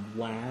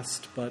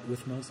last, but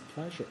with most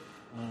pleasure.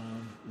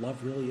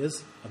 Love really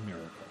is a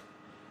miracle.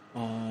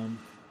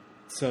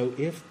 So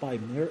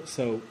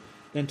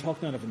then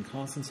talk not of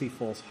inconstancy,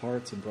 false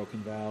hearts, and broken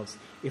vows.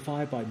 If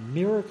I by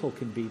miracle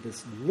can be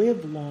this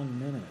livelong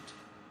minute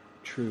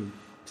true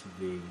to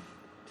thee,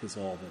 'tis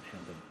all that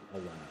heaven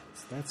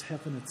allows. That's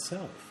heaven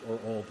itself, or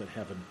all that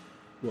heaven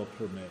will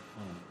permit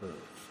on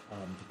earth,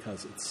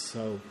 because it's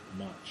so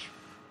much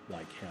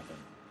like heaven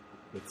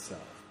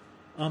itself.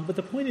 But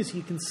the point is,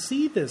 you can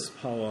see this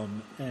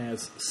poem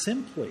as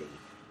simply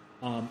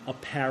a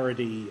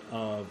parody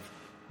of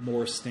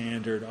more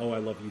standard, oh, I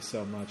love you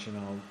so much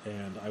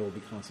and I will be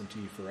constant to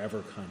you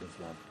forever kind of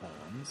love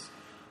poems.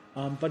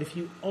 But if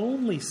you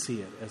only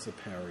see it as a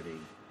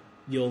parody,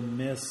 you'll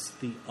miss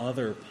the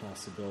other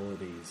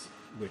possibilities,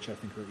 which I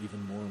think are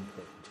even more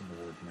important in the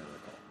word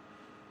miracle.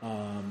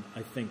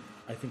 I think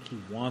he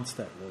wants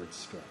that word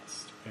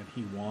stressed, and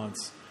he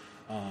wants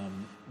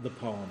the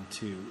poem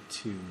to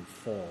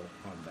fall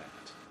on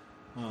that.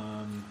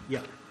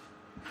 Yeah.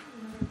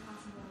 Another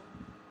possible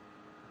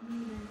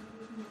meaning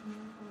looking at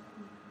miracle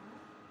can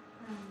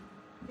have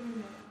been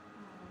that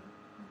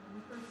in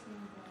the first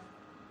stanza,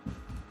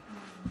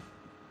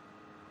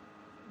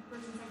 the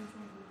first and second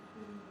stanza,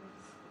 including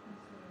this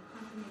sort of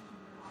confirmation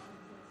that all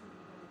exists and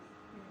was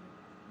in.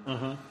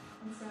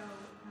 And so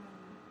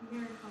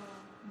miracle,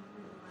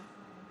 including the last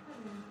line in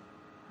heaven,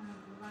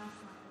 the last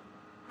line,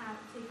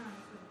 take on a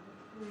sort of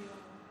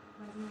material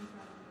resonance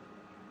rather than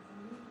a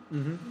transcendent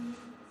meaning.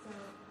 So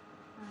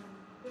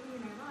there's something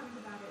ironic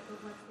about it,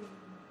 but what is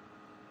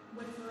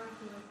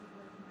miraculous is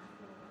what is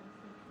natural and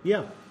instinctual.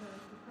 Yeah.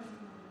 The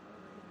present moment that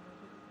we're in,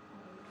 which is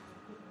all we have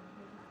given and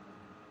we have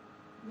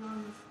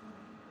beyond this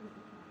point, we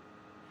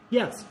can't.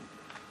 Yes.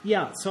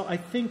 Yeah. So I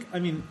think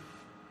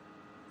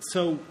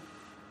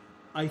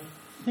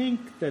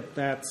that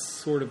that's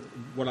sort of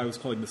what I was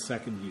calling the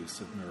second use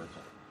of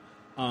miracle.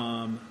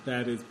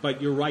 That is,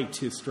 but you're right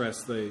to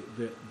stress that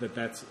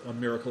that's a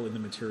miracle in the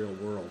material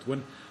world.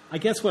 When I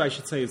guess what I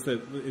should say is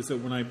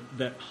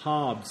that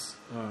Hobbes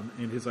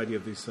and his idea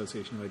of the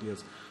association of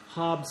ideas,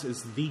 Hobbes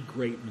is the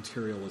great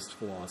materialist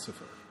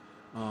philosopher.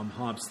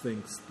 Hobbes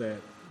thinks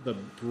that the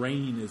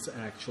brain is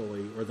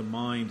actually, or the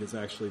mind is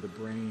actually the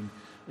brain,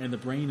 and the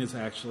brain is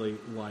actually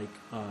like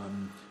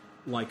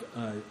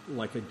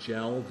a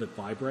gel that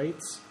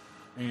vibrates.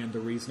 And the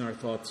reason our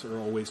thoughts are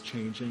always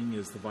changing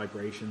is the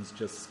vibrations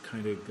just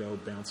kind of go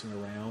bouncing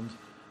around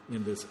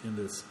in this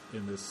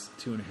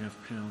 2.5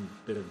 pound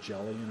bit of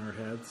jelly in our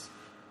heads,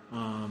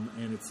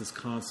 and it's this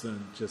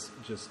constant just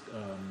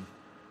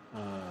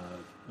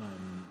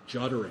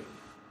juddering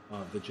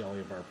of the jelly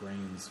of our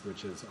brains,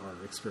 which is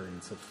our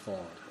experience of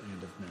thought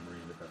and of memory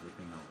and of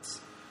everything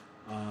else.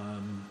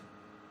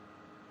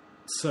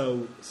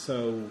 So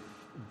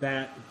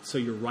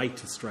you're right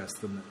to stress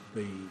the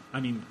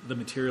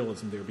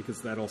materialism there,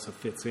 because that also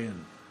fits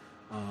in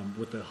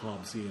with the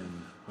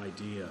Hobbesian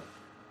idea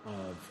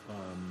of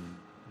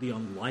the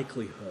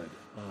unlikelihood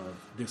of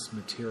this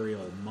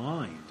material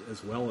mind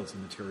as well as a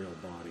material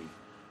body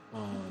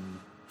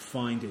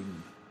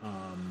finding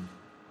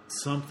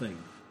something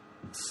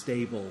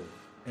stable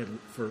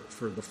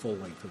for the full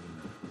length of a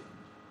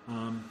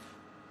minute.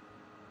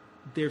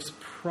 There's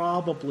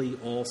probably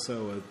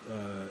also,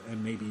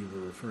 and maybe you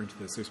were referring to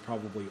this, there's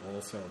probably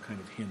also a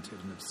kind of hint at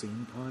an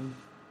obscene pun,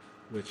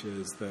 which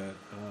is that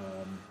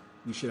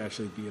you should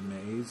actually be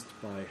amazed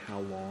by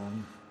how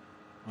long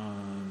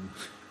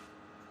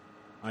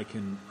I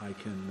can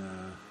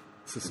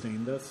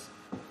sustain this,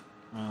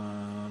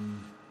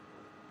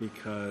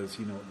 because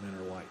you know what men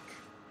are like.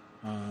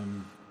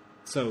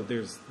 So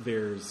there's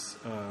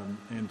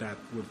and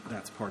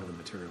that's part of the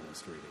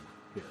materialist reading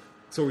here.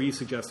 So were you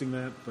suggesting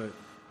that? But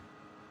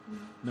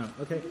No?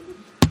 Okay.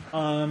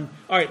 All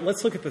right,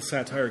 let's look at the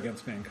satire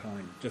against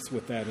mankind, just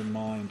with that in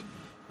mind.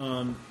 Are we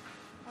going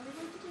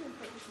to do it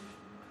first?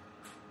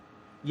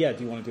 Yeah,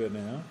 do you want to do it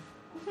now?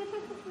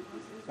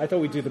 I thought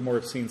we'd do the more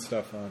obscene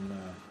stuff on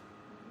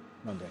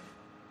Monday.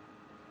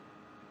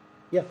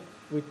 Yeah,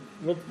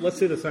 let's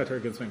do the satire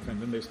against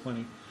mankind. Then there's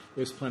plenty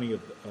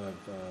of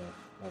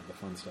the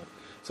fun stuff.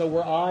 So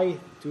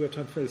do we have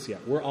time for this? Yeah.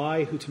 Were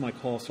I, who to my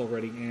cost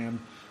already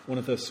am, one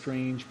of those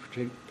strange,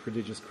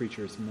 prodigious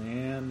creatures,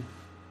 man,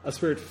 a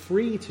spirit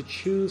free to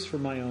choose for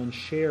my own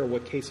share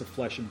what case of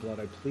flesh and blood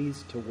I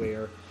pleased to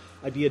wear,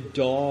 I'd be a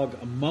dog,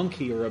 a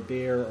monkey, or a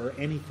bear, or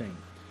anything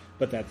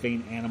but that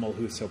vain animal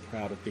who is so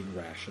proud of being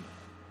rational.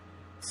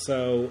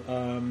 So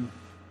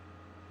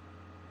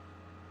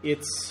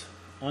it's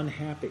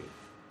unhappy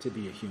to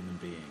be a human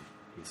being,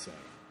 he's saying.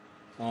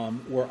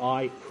 Were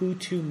I, who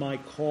to my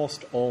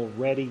cost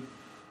already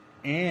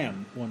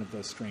am one of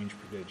those strange,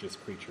 prodigious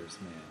creatures,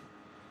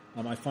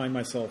 man. I find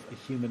myself a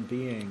human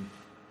being.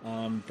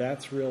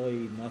 That's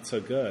really not so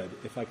good.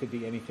 If I could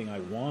be anything I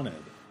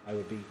wanted, I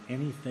would be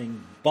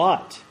anything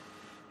but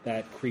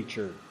that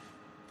creature,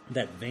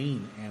 that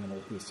vain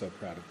animal who is so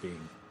proud of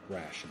being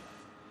rational.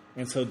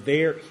 And so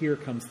here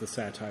comes the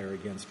satire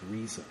against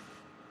reason.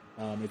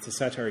 It's a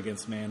satire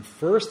against man,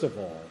 first of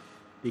all,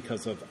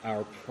 because of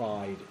our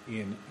pride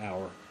in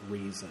our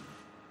reason.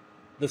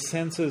 The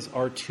senses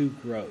are too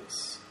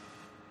gross.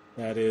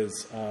 That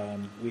is,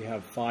 we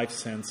have 5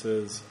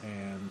 senses,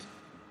 and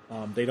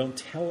they don't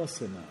tell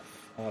us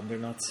enough. They're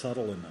not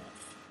subtle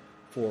enough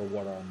for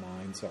what our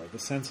minds are. The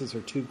senses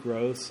are too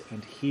gross,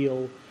 and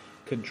he'll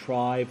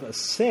contrive a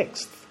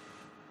 6th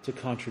to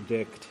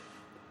contradict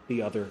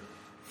the other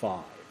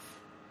 5.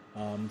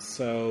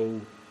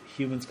 So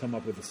humans come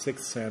up with a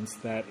 6th sense,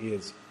 that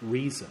is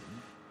reason.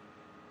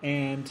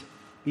 And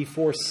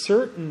before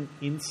certain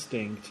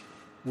instinct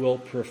will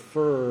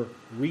prefer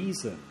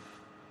reason,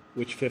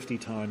 which 50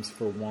 times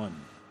for 1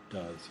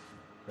 does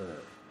err.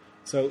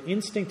 So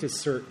instinct is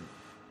certain.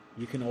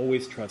 You can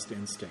always trust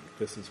instinct.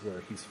 This is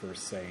where he's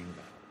first saying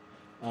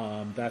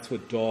that. That's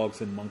what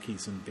dogs and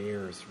monkeys and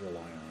bears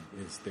rely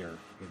on, is their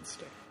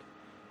instinct.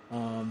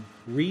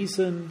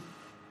 Reason,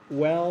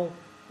 well,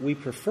 we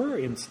prefer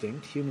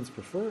instinct. Humans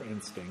prefer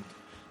instinct,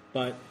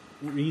 but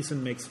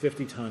reason makes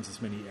 50 times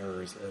as many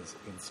errors as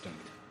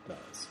instinct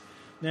does.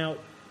 Now,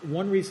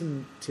 one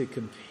reason to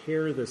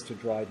compare this to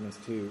Dryden is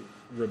to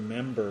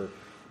remember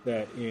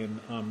that in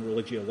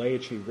Religio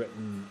Laici,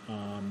 written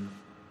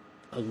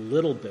a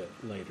little bit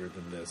later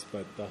than this,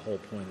 but the whole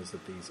point is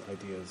that these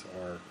ideas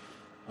are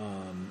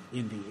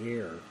in the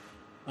air.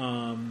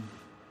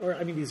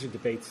 These are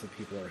debates that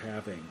people are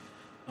having.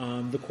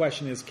 The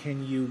question is,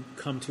 can you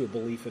come to a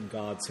belief in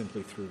God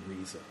simply through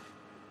reason?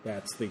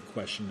 That's the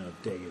question of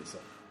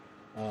deism.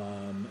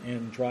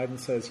 And Dryden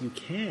says you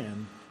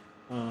can.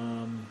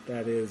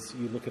 That is,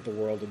 you look at the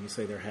world and you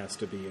say there has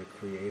to be a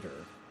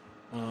creator.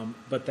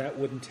 But that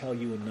wouldn't tell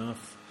you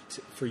enough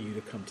for you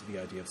to come to the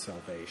idea of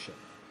salvation.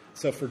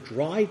 So for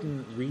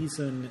Dryden,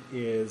 reason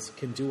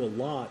can do a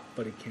lot,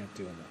 but it can't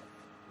do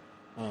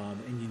enough.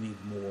 And you need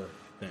more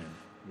than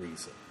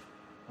reason.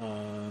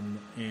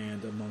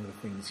 And among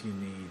the things you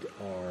need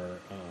are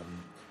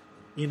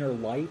inner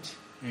light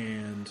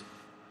and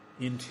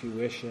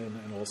intuition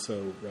and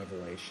also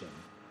revelation.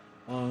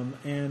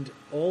 And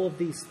all of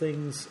these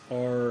things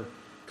are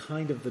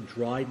kind of the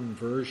Dryden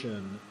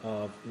version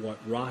of what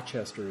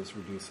Rochester is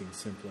reducing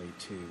simply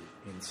to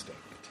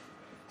instinct.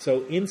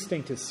 So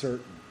instinct is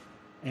certain,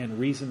 and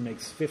reason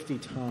makes 50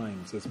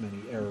 times as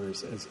many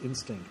errors as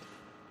instinct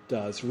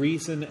does.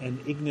 Reason and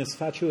ignis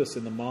fatuus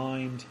in the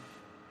mind,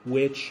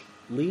 which,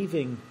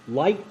 leaving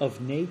light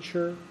of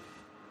nature,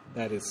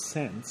 that is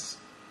sense,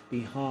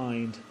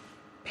 behind,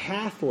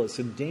 pathless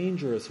and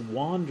dangerous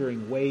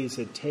wandering ways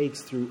it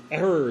takes through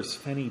errors,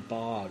 fenny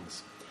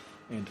bogs,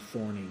 and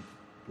thorny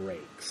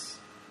breaks.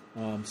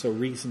 So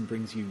reason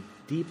brings you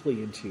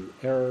deeply into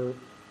error,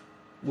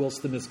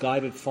 whilst the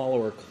misguided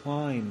follower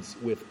climbs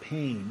with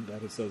pain,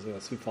 that is, those of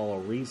us who follow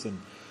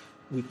reason,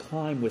 we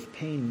climb with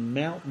pain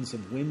mountains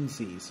of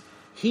whimsies,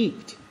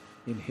 heaped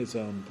in his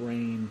own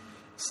brain,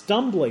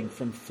 stumbling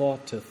from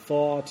thought to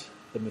thought.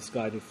 The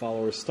misguided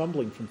follower,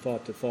 stumbling from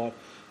thought to thought,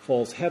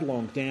 falls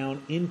headlong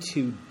down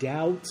into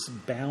doubt's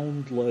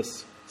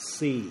boundless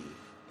sea,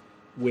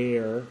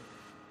 where,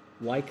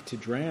 like to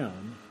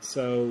drown,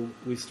 so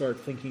we start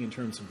thinking in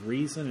terms of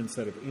reason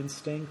instead of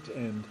instinct,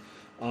 and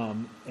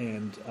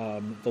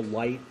the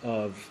light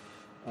of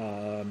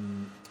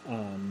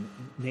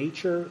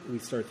nature. We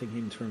start thinking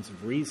in terms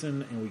of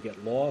reason, and we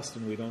get lost,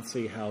 and we don't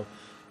see how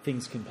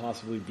things can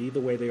possibly be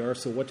the way they are.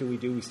 So what do?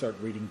 We start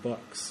reading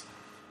books.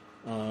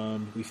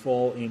 We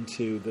fall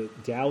into the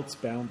doubt's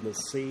boundless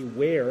sea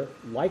where,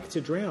 likely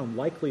to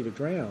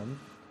drown,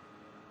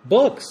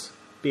 books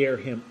bear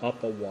him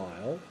up a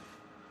while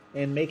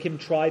and make him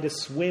try to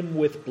swim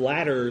with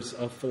bladders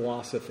of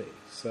philosophy.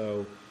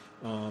 So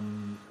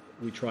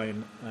we try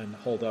and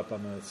hold up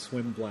on the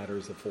swim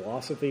bladders of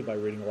philosophy by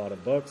reading a lot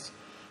of books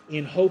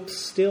in hopes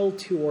still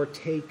to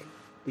o'ertake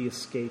the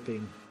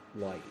escaping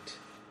light.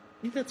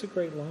 I think that's a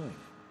great line.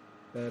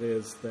 That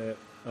is that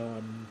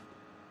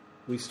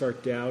we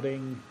start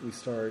doubting, we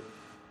start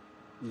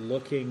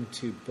looking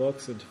to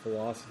books and to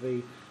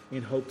philosophy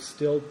in hope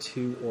still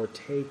to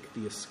o'ertake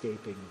the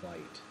escaping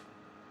light.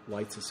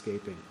 Light's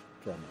escaping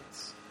from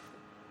us.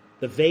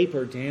 The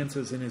vapor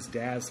dances in his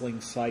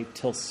dazzling sight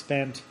till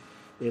spent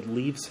it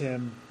leaves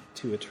him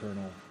to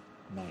eternal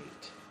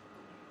night.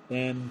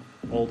 Then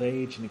old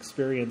age and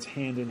experience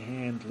hand in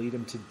hand lead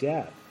him to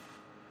death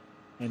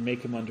and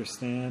make him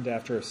understand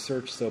after a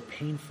search so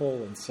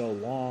painful and so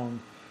long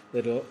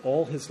that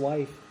all his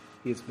life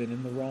he has been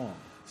in the wrong.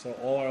 So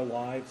all our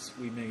lives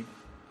we may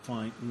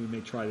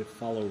try to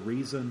follow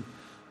reason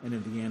and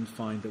in the end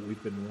find that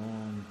we've been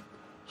wrong.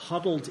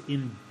 Huddled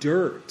in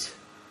dirt,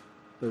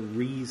 the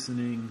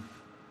reasoning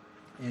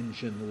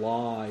engine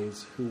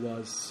lies, who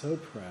was so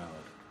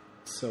proud,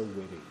 so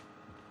witty,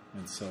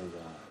 and so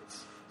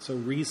wise. So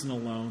reason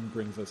alone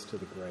brings us to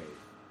the grave,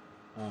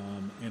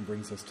 and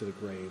brings us to the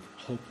grave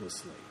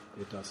hopelessly.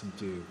 It doesn't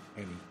do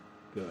any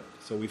good.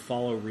 So we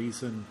follow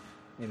reason,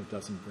 and it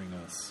doesn't bring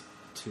us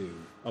to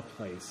a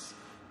place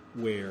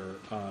where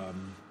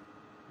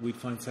we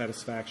find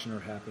satisfaction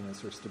or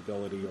happiness or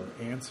stability or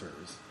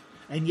answers.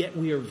 And yet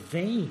we are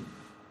vain.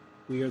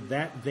 We are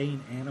that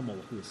vain animal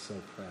who is so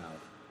proud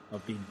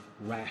of being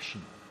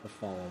rational, of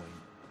following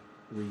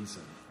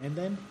reason. And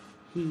then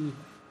he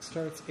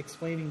starts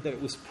explaining that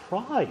it was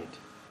pride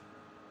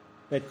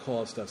that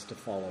caused us to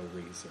follow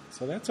reason.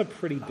 So that's a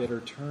pretty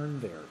bitter turn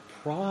there.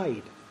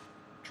 Pride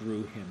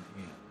drew him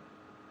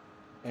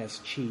in, as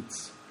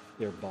cheats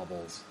their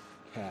bubbles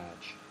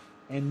catch,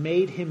 and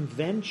made him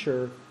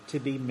venture to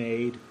be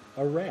made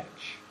a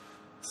wretch.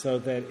 So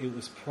that it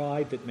was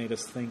pride that made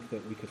us think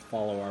that we could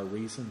follow our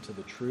reason to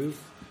the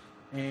truth.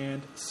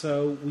 And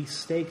so we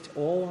staked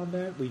all on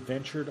that. We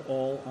ventured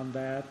all on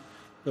that.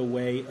 The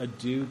way a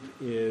dupe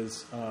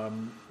plays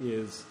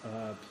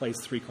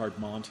three-card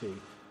Monte.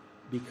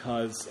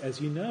 Because, as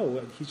you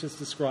know, he's just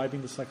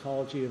describing the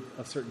psychology of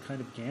a certain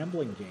kind of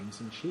gambling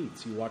games and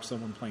cheats. You watch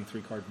someone playing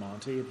three-card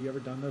Monte. Have you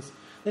ever done this?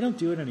 They don't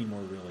do it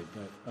anymore, really.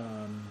 But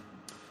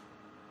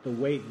the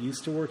way it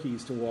used to work, he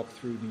used to walk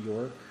through New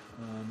York.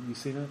 You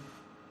seen it?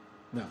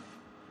 No.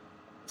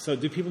 So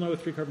do people know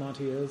what three-card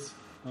Monte is?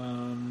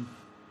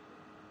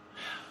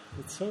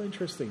 It's so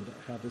interesting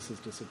how this has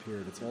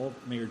disappeared. It's all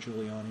Mayor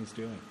Giuliani's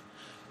doing.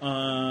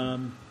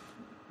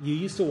 You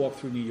used to walk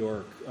through New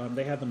York.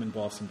 They had them in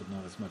Boston, but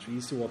not as much. You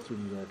used to walk through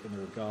New York, and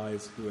there were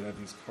guys who would have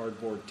these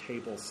cardboard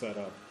tables set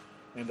up,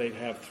 and they'd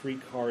have 3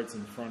 cards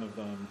in front of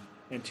them,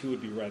 and 2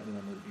 would be red and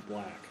 1 would be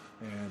black.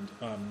 And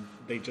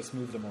they just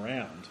moved them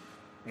around.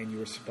 And you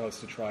were supposed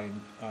to try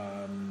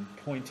and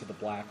point to the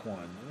black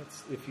one.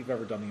 If you've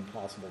ever done the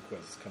impossible quiz,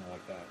 it's kind of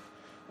like that.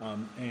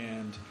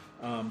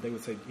 They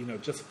would say,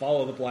 just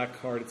follow the black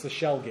card. It's a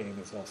shell game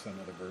is also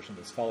another version.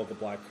 Just follow the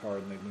black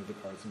card, and they move the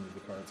cards and move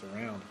the cards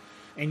around.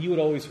 And you would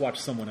always watch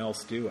someone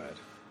else do it.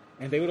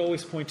 And they would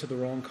always point to the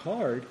wrong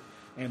card,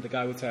 and the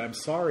guy would say, I'm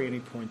sorry, and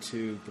he'd point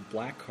to the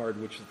black card,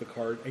 which is the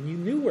card, and you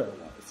knew where it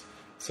was.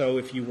 So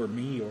if you were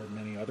me or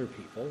many other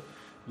people,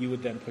 you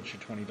would then put your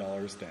 $20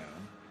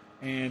 down.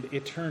 And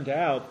it turned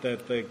out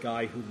that the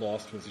guy who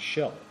lost was a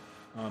shill.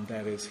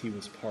 That is, he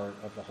was part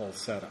of the whole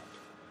setup.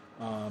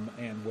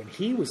 And when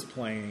he was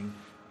playing,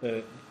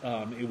 it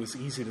was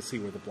easy to see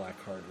where the black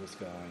card was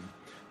going.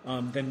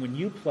 Then when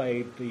you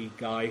played, the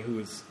guy who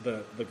was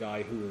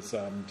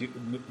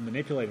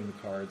manipulating the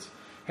cards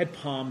had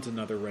palmed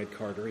another red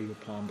card, or he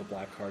would palm the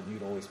black card, and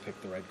you'd always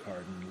pick the red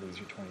card and lose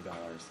your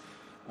 $20.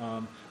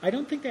 I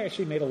don't think they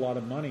actually made a lot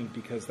of money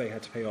because they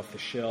had to pay off the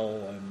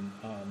shill, and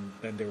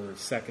then there were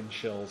second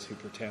shills who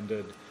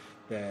pretended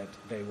that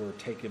they were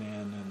taken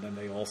in, and then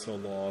they also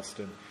lost.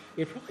 And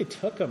it probably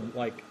took them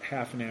like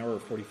half an hour or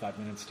 45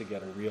 minutes to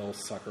get a real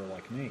sucker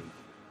like me.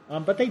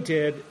 But they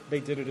did.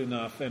 They did it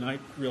enough, and I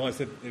realized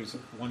that there's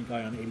one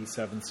guy on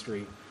 87th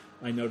Street.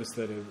 I noticed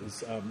that it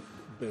was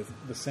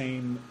the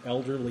same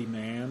elderly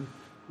man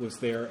was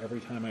there every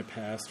time I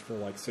passed for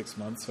like 6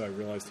 months, so I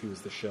realized he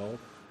was the shill.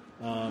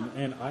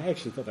 And I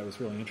actually thought that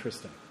was really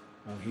interesting.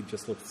 He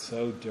just looked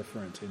so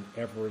different in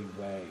every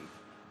way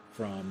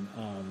from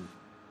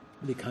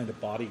the kind of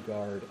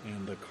bodyguard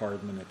and the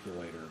card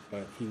manipulator,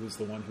 but he was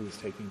the one who was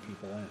taking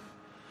people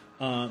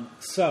in.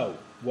 So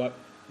what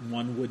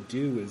one would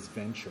do is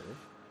venture,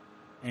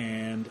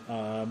 and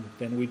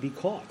then we'd be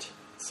caught.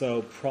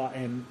 So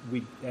and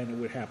it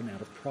would happen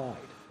out of pride.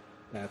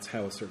 That's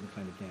how a certain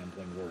kind of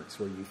gambling works,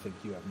 where you think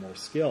you have more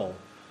skill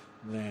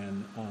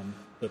than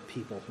the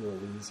people who are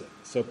losing.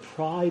 So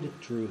pride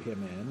drew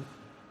him in.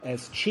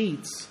 As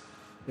cheats,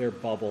 their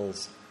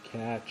bubbles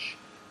catch,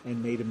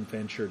 and made him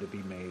venture to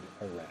be made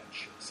a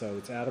wretch. So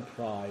it's out of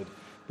pride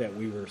that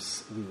we were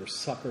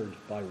succored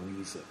by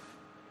reason.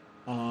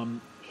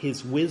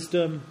 His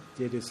wisdom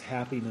did his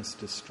happiness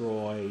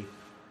destroy,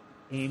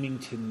 aiming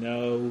to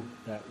know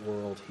that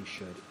world he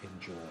should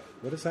enjoy.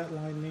 What does that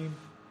line mean?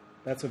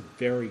 That's a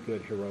very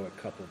good heroic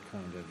couplet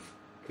kind of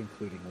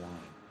concluding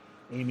line.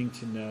 Aiming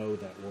to know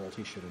that world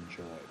he should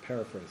enjoy.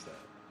 Paraphrase that.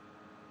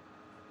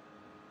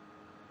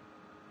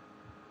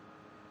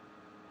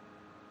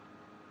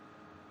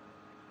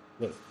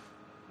 Liz.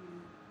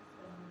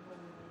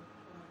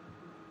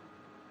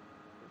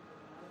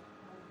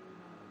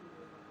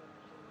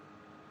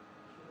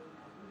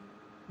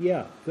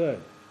 Yeah,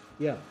 good.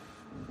 Yeah.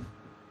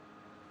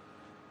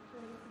 So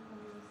I guess in one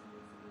of those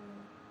things where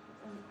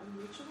it's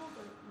unreachable,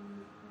 but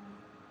you can't,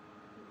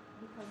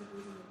 because of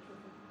losing the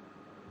truth and because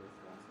of other ways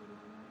faster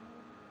than that.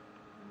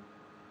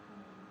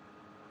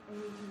 I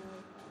need to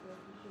know that way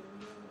you should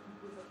enjoy it and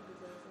feels like it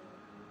deserves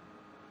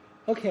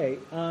it.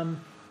 Okay,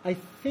 I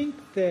think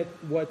that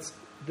what's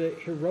the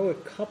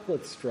heroic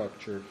couplet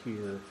structure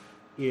here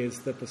is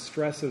that the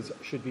stresses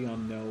should be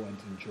on know and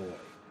enjoy.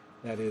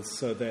 That is,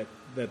 so that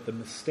the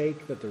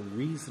mistake that the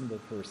reasonable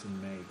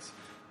person makes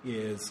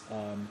is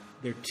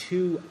there are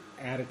two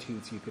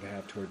attitudes you could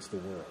have towards the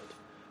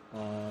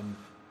world.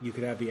 You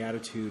could have the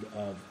attitude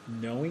of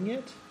knowing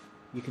it.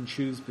 You can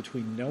choose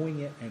between knowing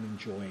it and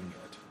enjoying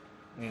it.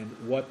 And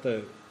what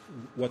the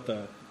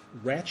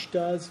wretch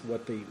does,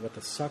 what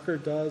the sucker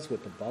does,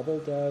 what the bubble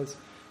does,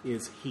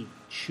 is he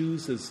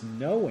chooses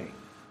knowing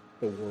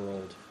the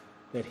world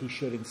that he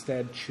should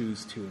instead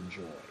choose to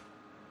enjoy.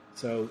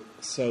 So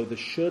the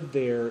should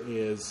there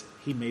is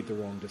he made the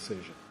wrong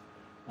decision.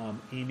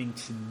 Aiming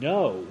to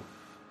know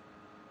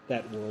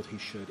that world he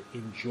should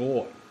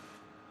enjoy.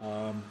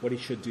 What he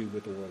should do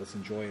with the world is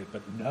enjoy it,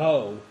 but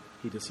no,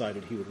 he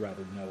decided he would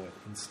rather know it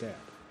instead.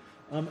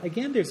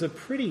 Again, there's a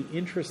pretty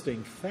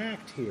interesting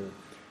fact here,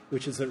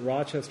 which is that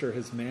Rochester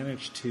has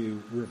managed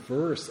to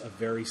reverse a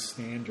very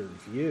standard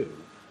view,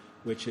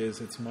 which is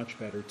it's much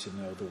better to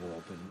know the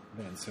world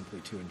than simply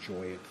to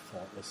enjoy it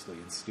thoughtlessly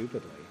and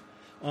stupidly.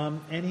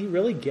 And he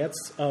really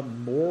gets a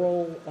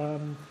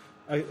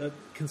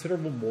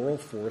considerable moral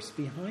force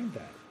behind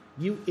that.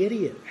 You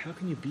idiot, how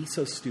can you be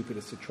so stupid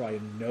as to try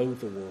and know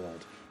the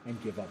world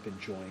and give up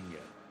enjoying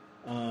it?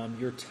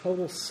 You're a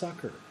total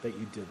sucker that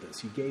you did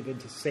this. You gave in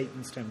to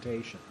Satan's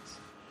temptations.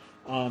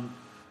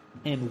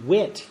 And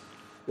wit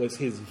was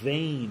his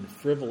vain,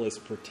 frivolous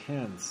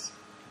pretense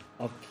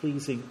of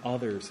pleasing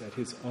others at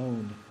his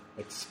own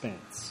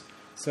expense.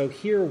 So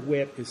here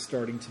wit is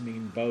starting to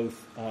mean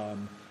both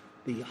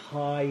the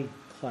high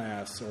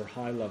class or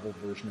high level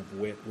version of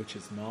wit, which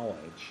is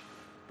knowledge,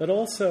 but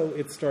also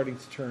it's starting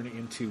to turn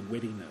into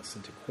wittiness,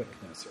 into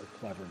quickness or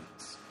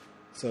cleverness.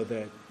 So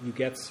that you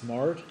get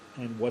smart,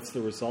 and what's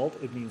the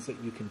result? It means that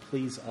you can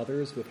please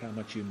others with how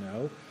much you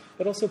know,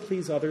 but also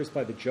please others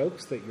by the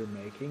jokes that you're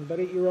making, but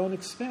at your own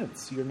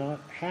expense. You're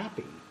not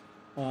happy.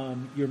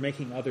 You're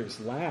making others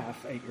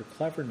laugh at your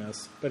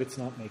cleverness, but it's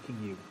not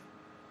making you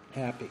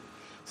happy.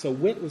 So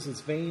wit was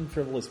his vain,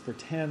 frivolous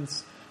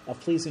pretense of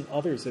pleasing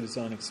others at his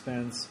own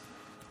expense.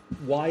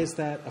 Why is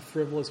that a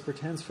frivolous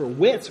pretense? For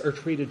wits are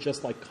treated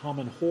just like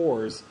common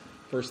whores.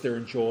 First they're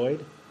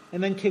enjoyed,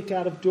 and then kicked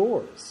out of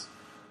doors.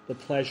 The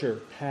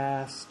pleasure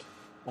past,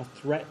 a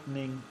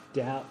threatening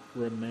doubt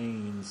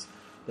remains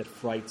that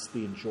frights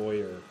the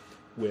enjoyer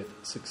with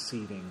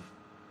succeeding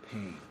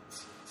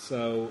pains.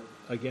 So,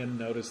 again,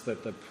 notice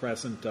that the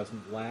present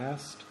doesn't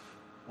last.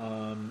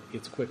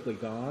 It's quickly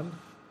gone,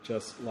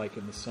 just like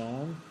in the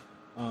song.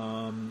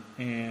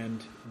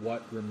 And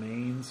what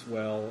remains?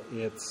 Well,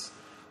 it's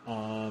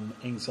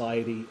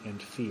anxiety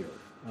and fear.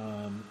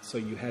 So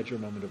you had your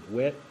moment of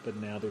wit, but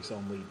now there's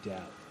only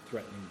doubt.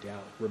 Threatening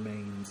doubt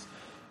remains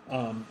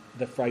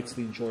that frights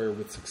the enjoyer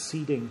with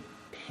succeeding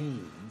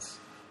pains.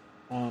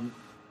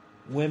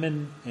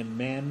 Women and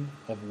men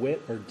of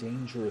wit are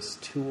dangerous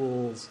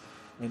tools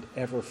and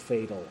ever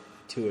fatal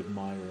to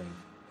admiring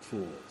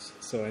fools.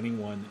 So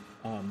anyone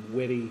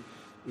witty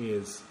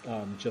is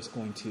just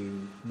going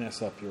to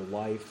mess up your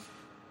life.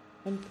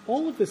 And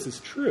all of this is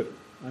true.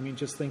 I mean,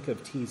 just think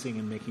of teasing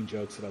and making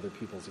jokes at other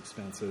people's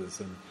expenses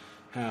and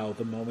how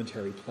the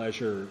momentary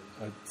pleasure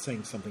of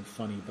saying something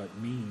funny but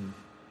mean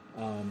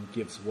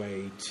gives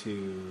way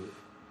to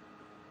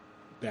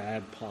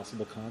bad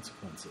possible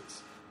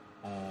consequences.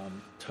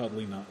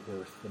 Totally not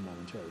worth the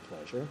momentary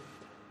pleasure.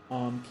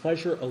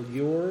 Pleasure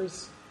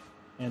allures,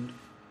 and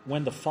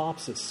when the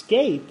fops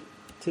escape,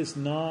 'tis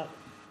not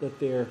that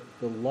they're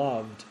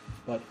beloved,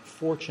 but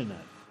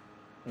fortunate,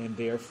 and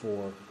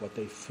therefore what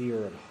they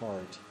fear at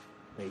heart,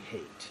 they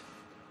hate.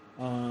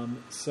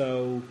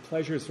 So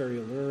pleasure is very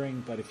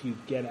alluring, but if you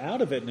get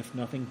out of it, and if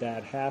nothing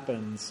bad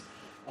happens,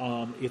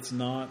 it's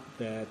not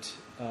that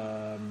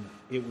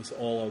it was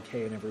all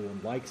okay and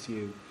everyone likes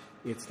you,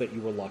 it's that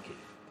you were lucky.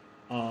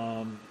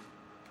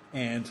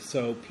 And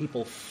so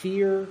people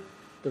fear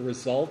the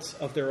results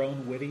of their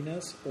own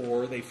wittiness,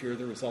 or they fear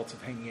the results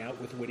of hanging out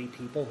with witty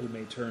people who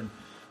may turn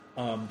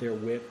their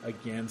wit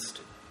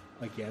against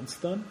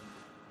them.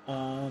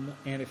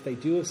 And if they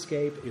do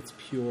escape, it's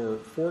pure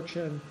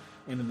fortune,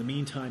 and in the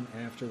meantime,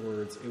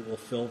 afterwards, it will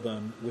fill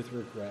them with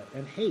regret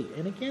and hate.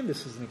 And again,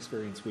 this is an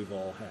experience we've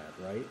all had,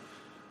 right?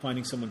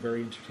 Finding someone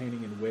very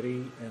entertaining and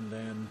witty, and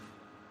then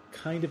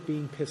kind of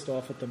being pissed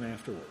off at them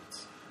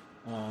afterwards.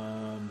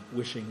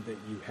 Wishing that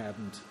you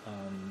hadn't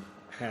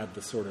had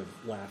the sort of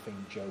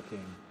laughing,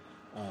 joking,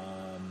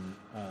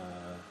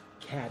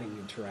 catty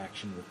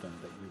interaction with them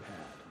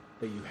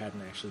that you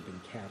hadn't actually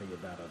been catty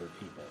about other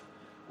people,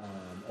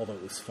 although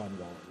it was fun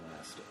while it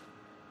lasted.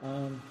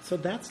 So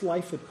that's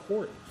life at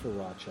court for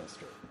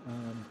Rochester.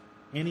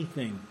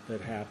 Anything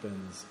that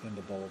happens in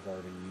the Boulevard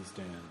of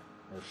Euston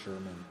or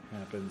Sherman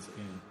happens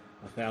in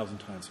 1,000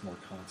 times more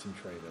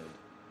concentrated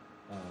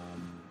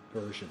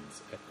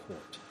versions at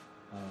court,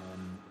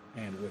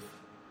 and with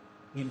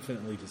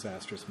infinitely more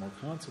disastrous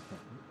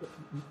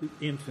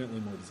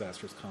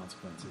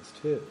consequences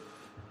too.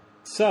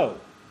 So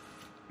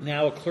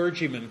now a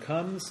clergyman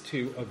comes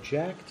to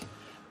object,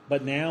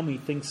 but now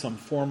methinks some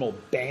formal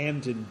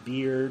band and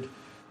beard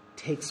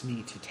takes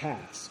me to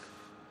task.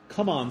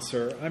 Come on,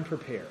 sir, I'm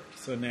prepared.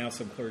 So now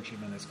some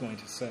clergyman is going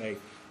to say,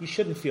 you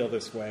shouldn't feel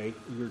this way.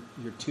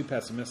 You're too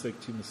pessimistic,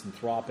 too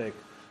misanthropic,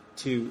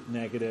 too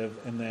negative.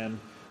 And then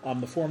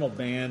the formal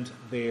band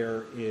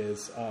there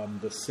is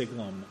the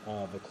signum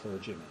of a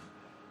clergyman.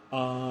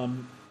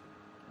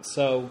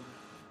 So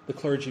the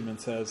clergyman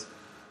says,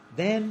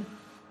 then,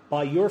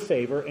 by your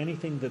favor,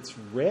 anything that's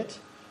writ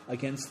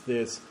against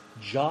this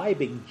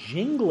jibing,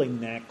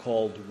 jingling knack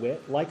called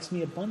wit likes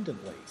me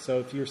abundantly. So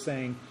if you're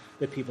saying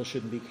that people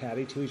shouldn't be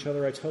catty to each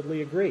other, I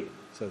totally agree,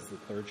 says the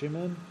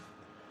clergyman.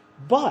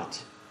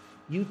 But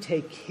you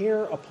take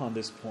care upon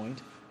this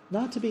point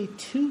not to be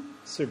too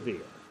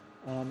severe,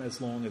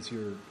 as long as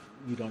you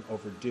don't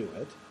overdo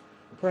it.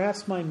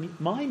 Perhaps my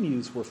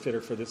muse were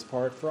fitter for this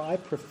part, for I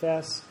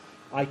profess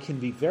I can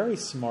be very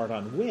smart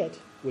on wit,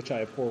 which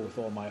I abhor with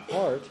all my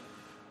heart.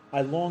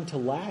 I long to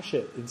lash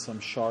it in some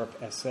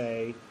sharp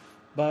essay,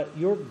 but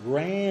your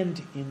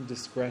grand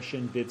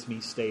indiscretion bids me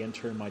stay and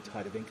turn my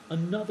tide of ink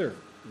another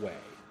way.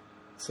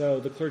 So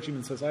the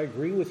clergyman says, I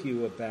agree with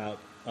you about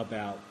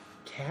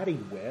catty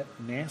wit,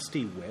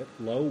 nasty wit,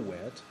 low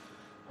wit,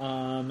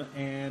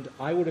 and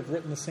I would have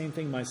written the same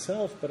thing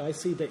myself, but I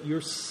see that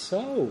you're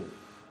so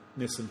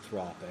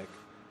misanthropic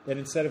that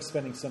instead of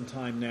spending some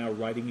time now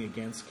writing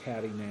against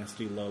catty,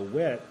 nasty, low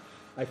wit,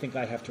 I think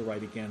I have to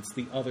write against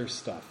the other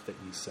stuff that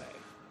you say.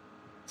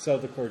 So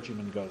the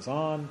clergyman goes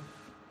on.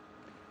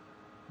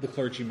 The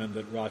clergyman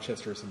that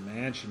Rochester is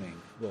imagining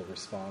will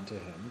respond to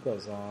him,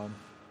 goes on.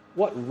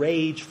 What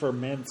rage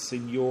ferments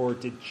in your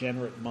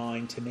degenerate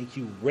mind to make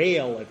you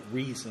rail at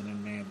reason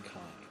and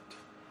mankind?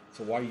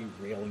 So why are you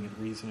railing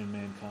at reason and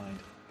mankind?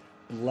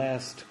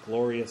 Blessed,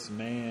 glorious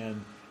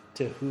man,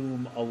 to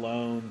whom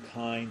alone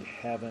kind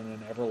heaven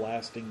and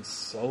everlasting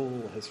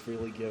soul has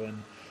freely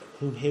given,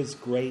 whom his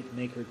great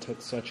Maker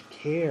took such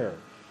care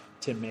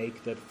to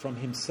make that from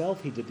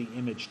himself he did the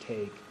image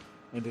take,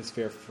 and his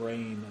fair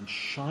frame and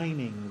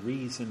shining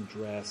reason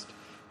dressed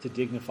to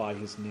dignify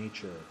his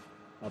nature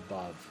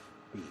above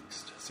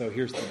beast. So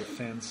here's the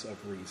defense of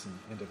reason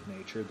and of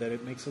nature, that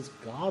it makes us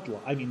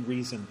godlike. I mean,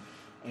 reason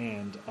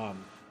and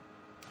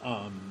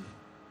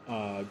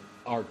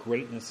our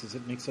greatness is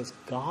it makes us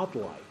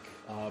godlike.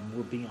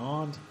 We're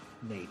beyond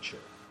nature.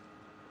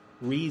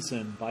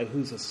 Reason, by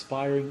whose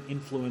aspiring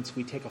influence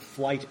we take a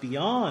flight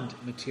beyond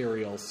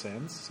material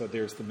sense. So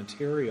there's the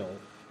material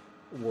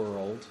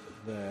world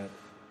that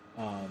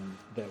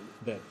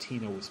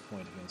Tina was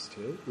pointing us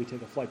to. We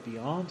take a flight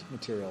beyond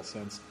material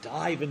sense,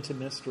 dive into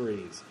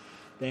mysteries,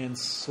 then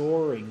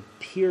soaring,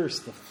 pierce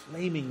the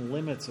flaming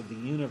limits of the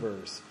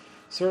universe,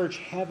 search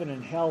heaven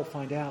and hell,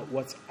 find out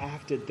what's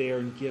acted there,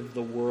 and give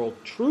the world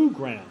true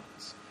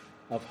grounds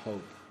of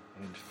hope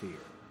and fear.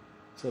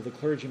 So the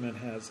clergyman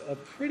has a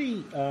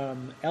pretty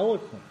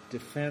eloquent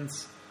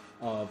defense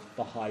of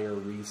the higher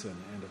reason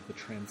and of the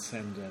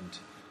transcendent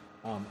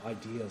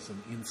ideas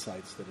and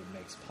insights that it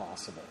makes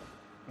possible.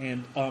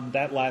 And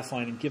that last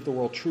line, and give the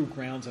world true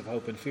grounds of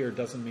hope and fear,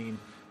 doesn't mean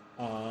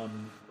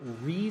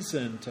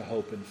reason to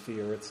hope and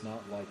fear. It's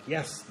not like,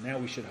 yes, now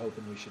we should hope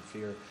and we should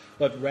fear,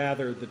 but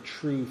rather the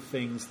true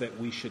things that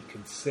we should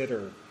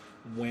consider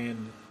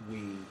when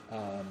we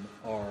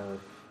are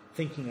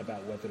thinking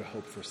about whether to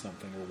hope for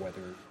something or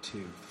whether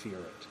to fear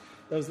it.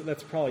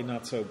 That's probably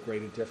not so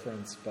great a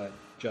difference, but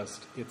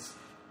just it's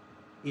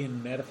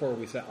in metaphor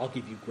we say, I'll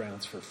give you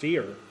grounds for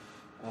fear,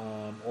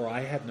 or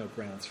I had no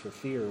grounds for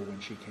fear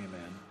when she came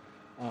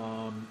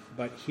in.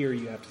 But here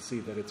you have to see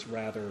that it's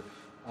rather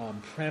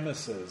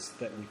premises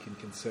that we can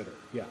consider.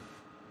 Yeah.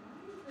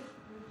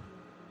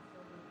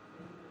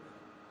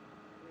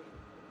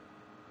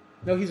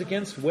 No, he's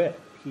against wit.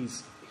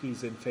 He's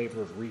in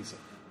favor of reason.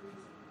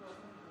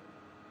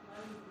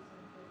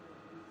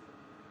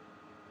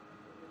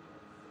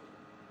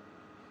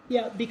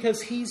 Yeah,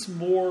 because he's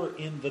more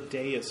in the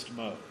deist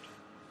mode.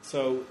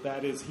 So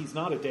that is, he's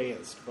not a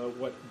deist,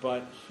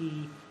 but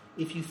he,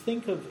 if you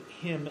think of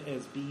him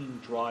as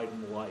being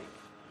Dryden-like,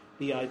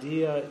 the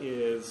idea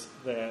is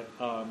that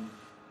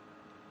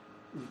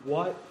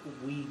what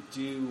we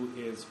do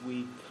is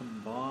we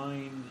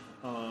combine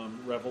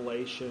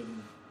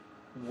revelation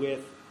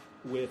with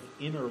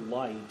inner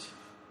light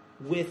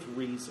with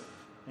reason,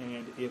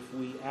 and if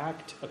we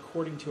act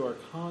according to our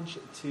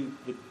conscience,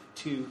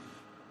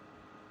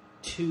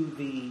 to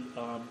the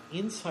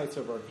insights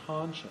of our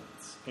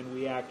conscience, and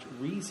we act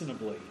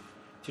reasonably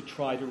to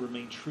try to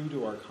remain true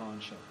to our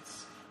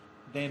conscience,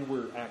 then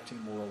we're acting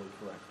morally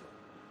correctly.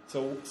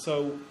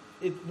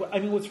 I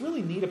mean, what's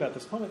really neat about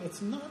this poem,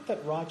 it's not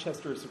that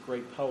Rochester is a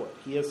great poet.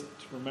 He isn't.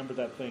 Remember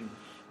that thing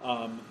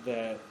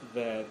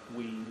that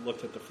we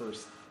looked at the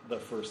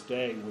first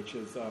day, which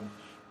is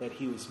that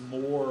he was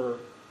more,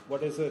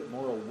 what is it,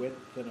 more a wit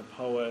than a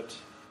poet,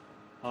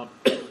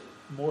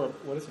 more a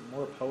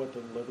poet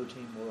than a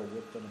libertine, more a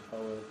wit than a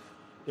poet.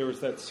 There was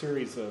that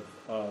series of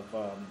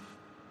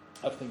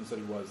things that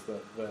he was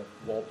that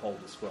Walpole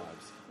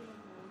describes.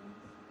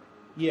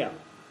 Yeah,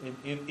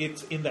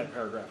 it's in that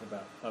paragraph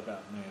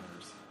about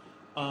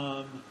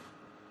manners.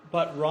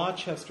 But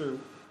Rochester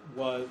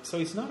was, so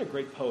he's not a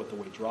great poet the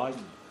way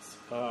Dryden is,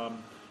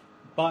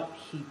 but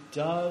he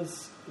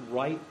does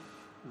write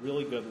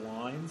really good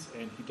lines,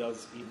 and he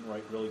does even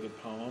write really good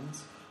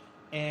poems,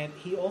 and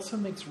he also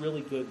makes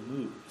really good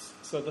moves.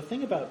 So the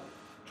thing about,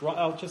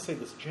 I'll just say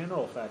this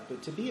general fact,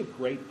 that to be a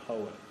great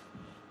poet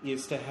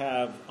is to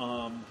have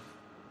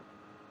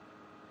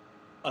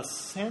a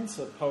sense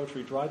of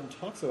poetry. Dryden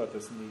talks about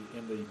this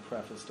in the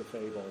preface to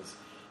Fables,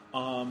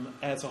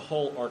 as a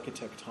whole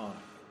architectonic.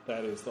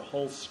 That is, the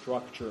whole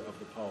structure of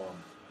the poem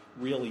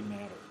really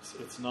matters.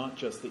 It's not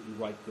just that you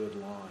write good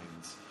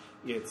lines.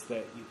 It's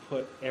that you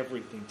put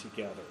everything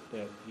together.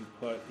 That you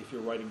put, if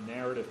you're writing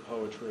narrative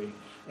poetry,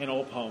 and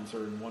all poems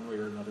are in one way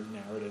or another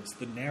narratives,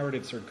 the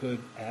narratives are good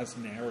as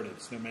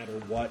narratives, no matter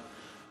what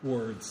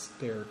words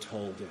they're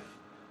told in.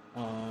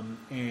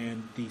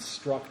 And the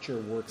structure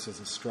works as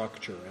a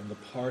structure, and the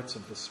parts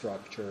of the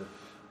structure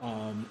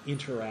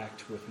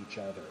interact with each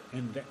other.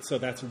 And so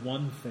that's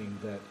one thing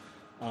that,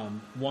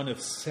 one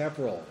of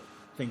several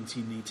things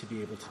you need to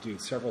be able to do,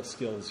 several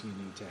skills you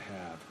need to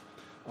have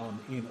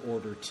in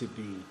order to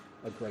be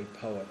a great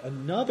poet.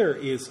 Another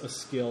is a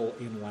skill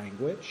in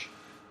language,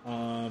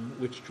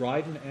 which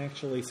Dryden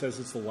actually says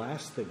is the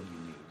last thing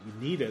you need. You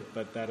need it,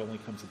 but that only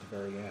comes at the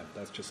very end.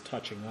 That's just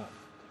touching up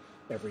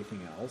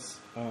everything else.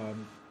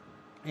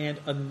 And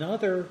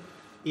another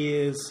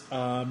is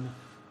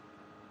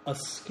a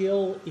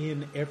skill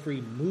in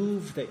every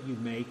move that you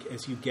make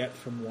as you get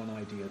from one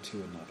idea to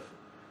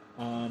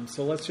another.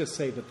 So let's just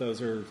say that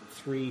those are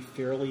three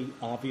fairly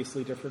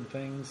obviously different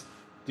things.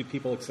 Do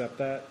people accept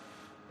that?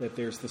 That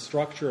there's the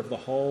structure of the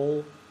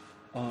whole,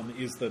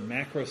 is the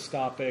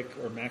macroscopic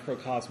or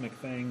macrocosmic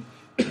thing.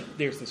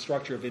 There's the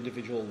structure of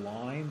individual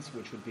lines,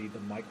 which would be the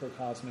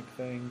microcosmic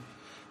thing.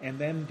 And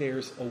then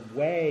there's a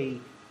way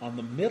on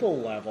the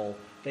middle level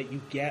that you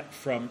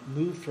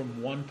move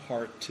from one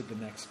part to the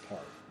next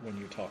part when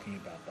you're talking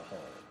about the whole.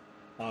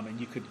 And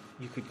you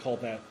could call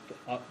that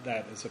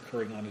as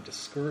occurring on a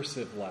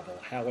discursive level,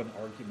 how an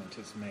argument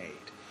is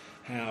made,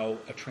 how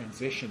a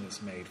transition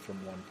is made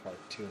from one part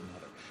to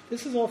another.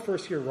 This is all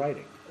first-year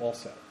writing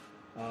also.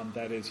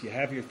 That is, you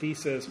have your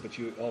thesis, but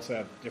you also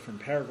have different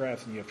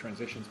paragraphs, and you have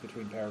transitions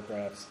between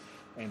paragraphs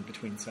and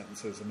between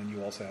sentences, and then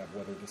you also have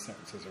whether the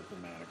sentences are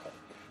grammatical.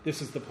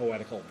 This is the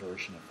poetical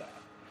version of that.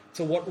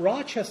 So what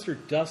Rochester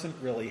doesn't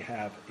really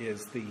have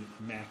is the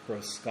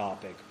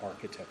macroscopic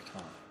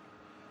architectonic.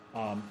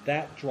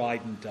 That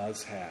Dryden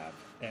does have,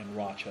 and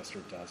Rochester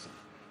doesn't.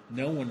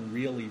 No one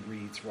really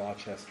reads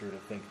Rochester to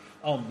think,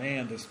 oh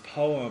man, this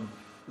poem,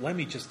 let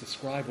me just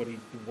describe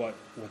what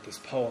this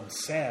poem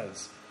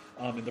says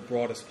in the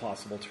broadest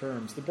possible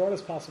terms. The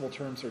broadest possible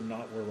terms are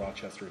not where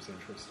Rochester is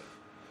interested.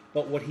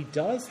 But what he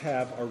does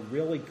have are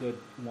really good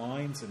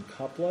lines and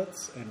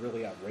couplets, and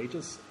really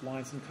outrageous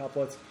lines and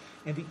couplets.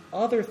 And the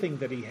other thing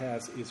that he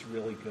has is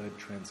really good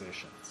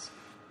transitions,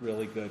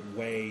 really good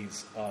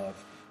ways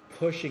of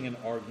pushing an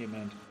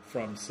argument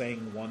from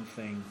saying one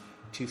thing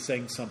to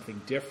saying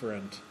something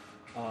different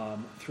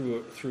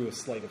through a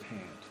sleight of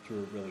hand, through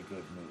a really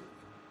good move.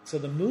 So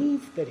the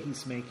move that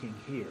he's making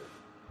here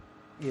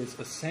is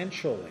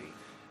essentially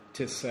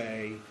to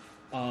say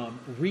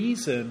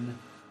reason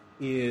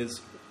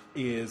leaves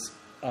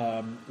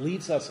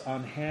us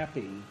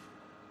unhappy.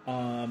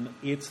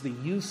 It's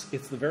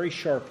the very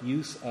sharp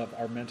use of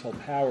our mental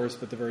powers,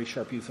 but the very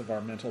sharp use of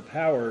our mental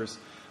powers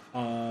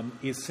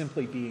is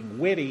simply being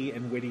witty,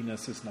 and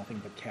wittiness is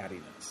nothing but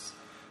cattiness.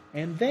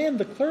 And then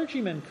the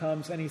clergyman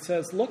comes and he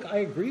says, look, I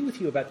agree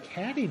with you about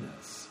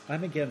cattiness.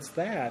 I'm against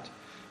that,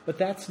 but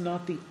that's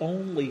not the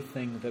only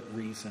thing that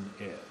reason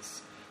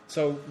is.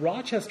 So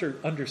Rochester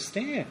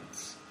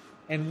understands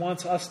and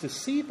wants us to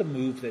see the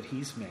move that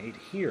he's made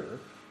here,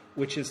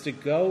 which is to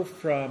go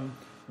from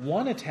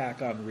one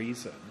attack on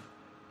reason,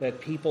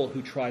 that people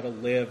who try to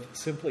live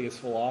simply as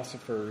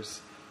philosophers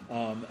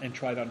and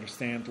try to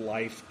understand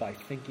life by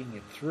thinking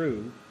it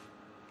through,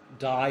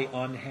 die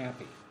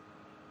unhappy,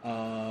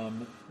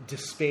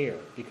 despair,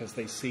 because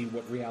they see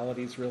what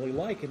reality is really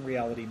like, and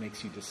reality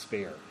makes you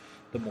despair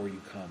the more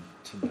you come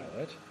to know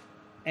it.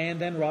 And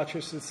then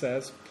Rochester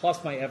says,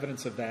 plus my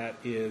evidence of that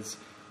is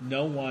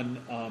no one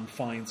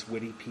finds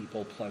witty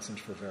people pleasant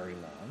for very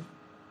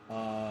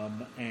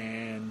long.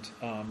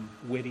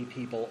 Witty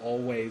people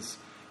always,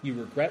 you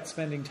regret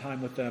spending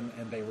time with them,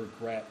 and they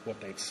regret what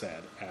they've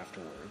said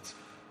afterwards.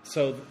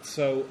 So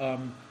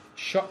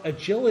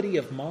agility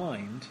of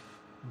mind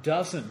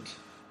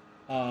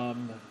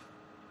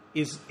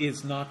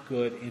is not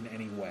good in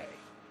any way.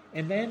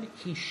 And then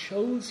he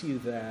shows you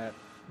that,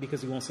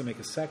 because he wants to make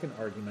a second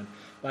argument,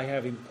 by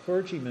having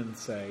clergymen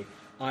say,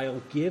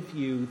 I'll give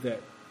you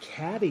that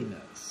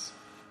cattiness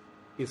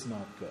is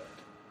not good.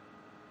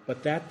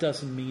 But that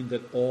doesn't mean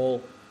that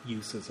all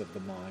uses of the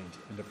mind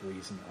and of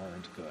reason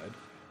aren't good.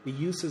 The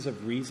uses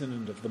of reason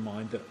and of the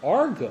mind that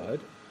are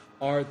good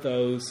are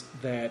those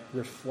that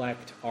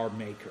reflect our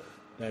Maker.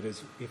 That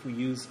is, if we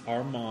use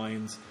our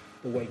minds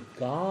the way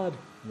God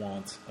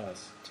wants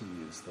us to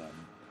use them,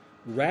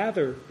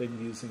 rather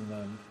than using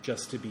them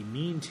just to be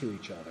mean to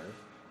each other,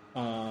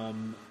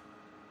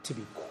 to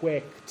be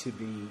quick, to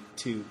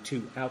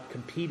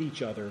outcompete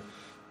each other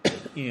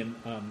in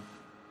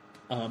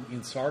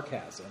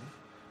sarcasm.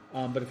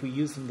 But if we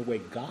use them the way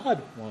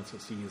God wants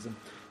us to use them,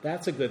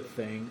 that's a good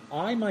thing.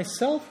 I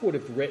myself would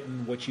have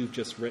written what you've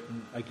just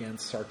written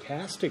against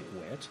sarcastic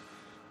wit,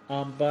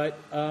 but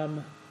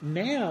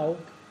now,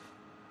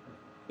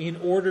 in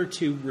order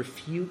to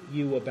refute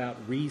you about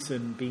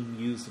reason being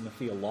used in a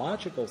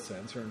theological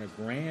sense or in a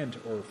grand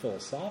or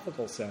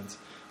philosophical sense,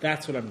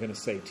 that's what I'm going to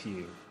say to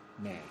you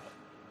now,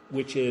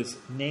 which is,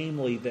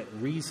 namely, that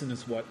reason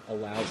is what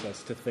allows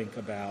us to think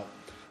about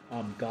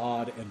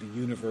God and the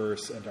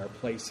universe and our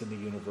place in the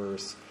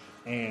universe,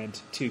 and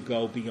to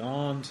go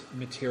beyond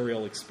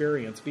material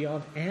experience,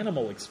 beyond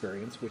animal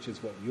experience, which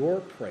is what you're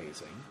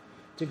praising,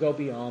 to go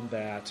beyond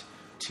that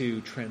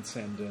to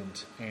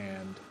transcendent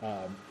and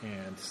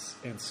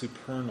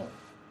supernal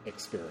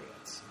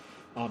experience,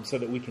 so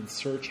that we can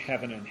search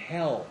heaven and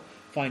hell,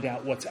 find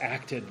out what's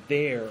acted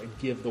there, and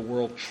give the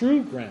world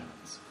true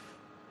grounds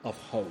of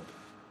hope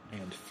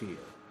and fear.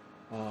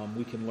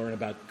 We can learn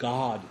about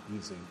God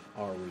using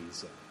our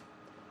reason.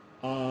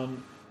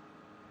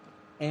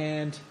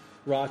 And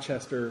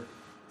Rochester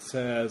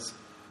says,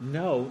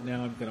 no,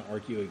 now I'm going to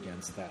argue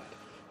against that.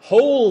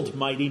 Hold,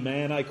 mighty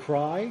man, I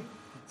cry.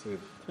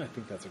 I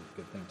think that's a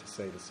good thing to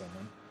say to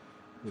someone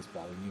who's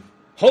bothering you.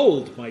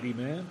 Hold, mighty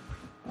man.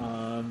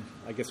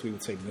 I guess we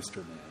would say Mr.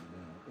 Man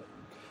now. But,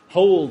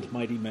 hold,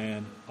 mighty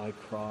man, I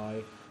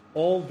cry.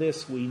 All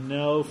this we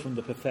know from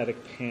the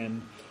pathetic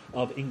pen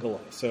of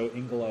Ingelow. So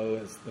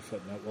Ingelow, as the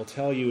footnote will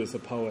tell you, is a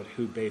poet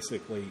who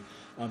basically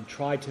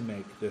tried to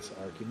make this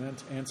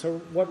argument. And so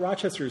what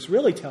Rochester is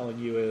really telling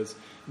you is,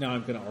 now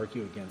I'm going to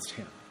argue against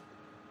him.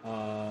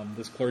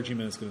 This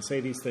clergyman is going to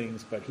say these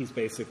things, but he's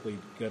basically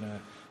going to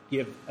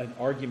give an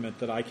argument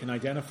that I can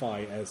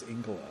identify as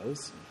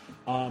Ingelow's.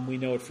 We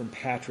know it from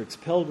Patrick's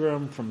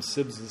Pilgrim, from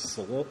Sibb's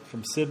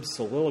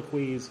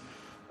soliloquies,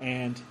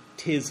 and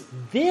 'tis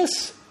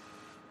this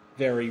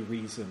very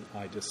reason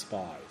I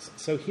despise.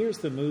 So here's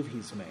the move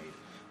he's made.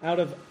 Out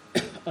of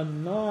a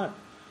not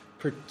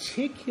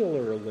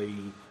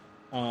particularly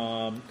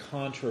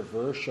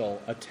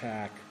controversial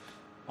attack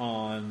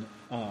on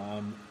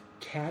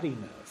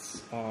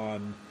cattiness,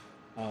 on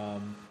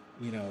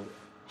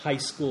high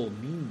school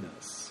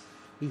meanness,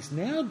 he's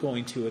now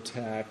going to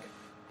attack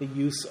the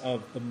use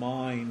of the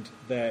mind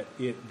that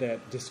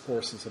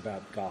discourses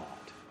about God.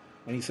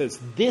 And he says,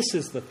 this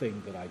is the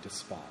thing that I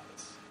despise.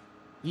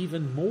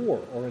 Even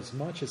more, or as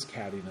much as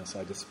cattiness,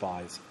 I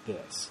despise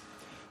this.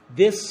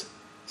 This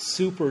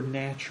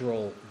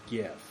supernatural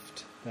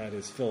gift, that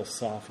is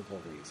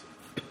philosophical reason,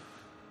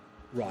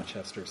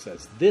 Rochester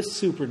says, this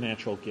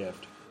supernatural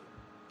gift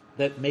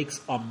that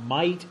makes a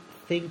mite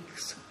think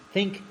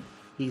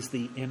he's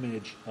the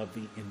image of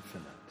the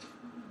infinite.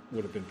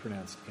 Would have been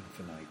pronounced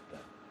infinite then.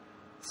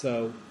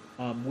 So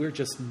we're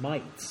just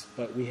mites,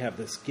 but we have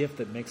this gift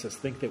that makes us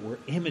think that we're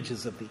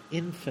images of the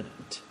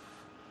infinite,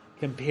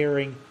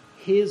 comparing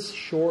his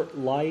short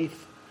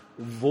life,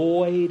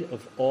 void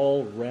of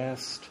all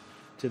rest,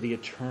 to the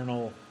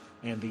eternal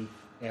and the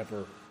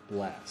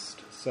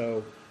ever-blessed.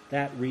 So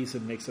that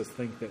reason makes us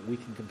think that we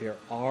can compare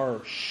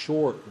our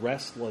short,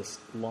 restless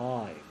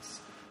lives.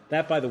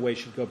 That, by the way,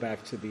 should go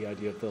back to the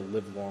idea of the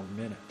livelong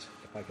minute.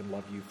 If I can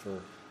love you for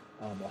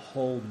a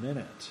whole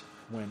minute,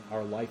 when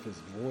our life is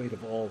void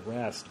of all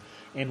rest,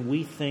 and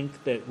we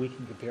think that we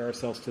can compare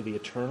ourselves to the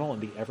eternal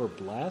and the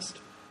ever-blessed,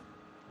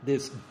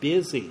 this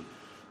busy,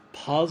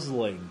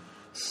 puzzling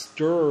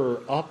stir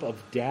up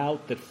of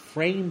doubt that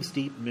frames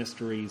deep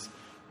mysteries,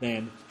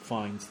 then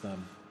finds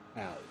them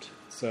out.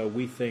 So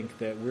we think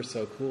that we're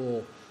so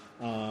cool,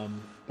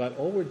 but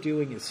all we're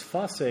doing is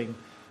fussing.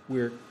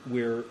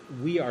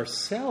 We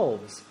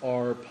ourselves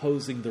are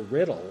posing the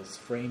riddles,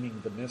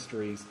 framing the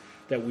mysteries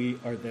that we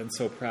are then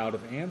so proud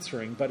of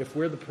answering. But if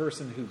we're the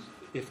person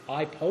if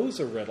I pose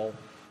a riddle,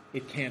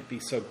 it can't be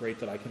so great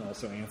that I can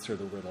also answer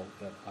the riddle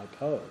that I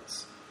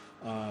pose.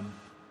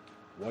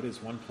 What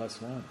is 1 +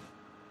 1?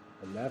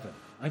 11.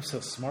 I'm so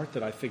smart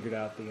that I figured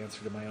out the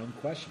answer to my own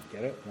question.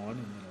 Get it? 1 and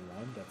then a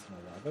 1, that's an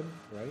 11,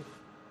 right?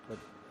 What,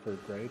 third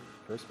grade?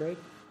 First grade?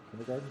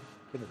 Kindergarten?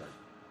 Kindergarten.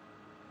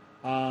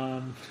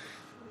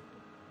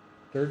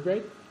 Third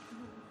grade?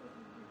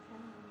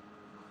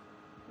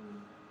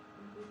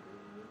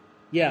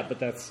 Yeah, but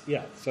that's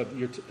so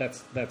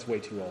that's way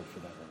too old for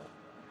that riddle.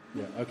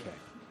 Yeah, okay.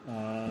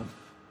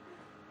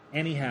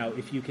 Anyhow,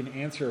 if you can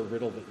answer a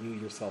riddle that you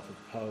yourself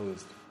have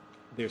posed,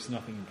 there's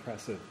nothing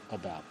impressive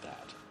about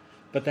that.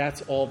 But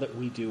that's all that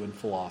we do in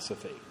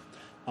philosophy.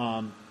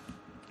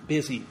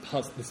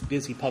 This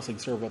busy puzzling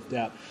serve of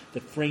doubt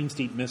that frames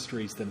deep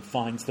mysteries, then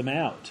finds them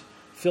out,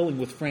 filling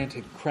with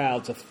frantic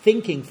crowds of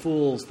thinking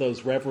fools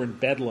those reverend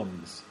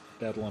bedlams.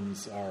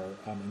 Bedlams are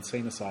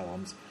insane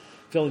asylums.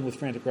 Filling with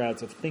frantic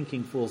crowds of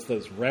thinking fools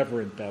those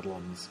reverend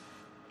bedlams,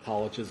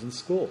 colleges and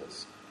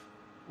schools.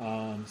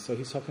 So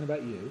he's talking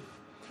about you.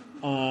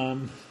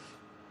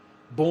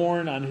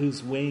 Born on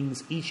whose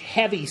wings each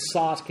heavy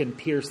sot can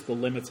pierce the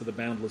limits of the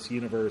boundless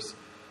universe,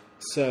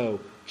 so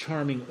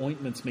charming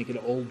ointments make an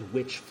old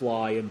witch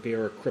fly and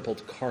bear a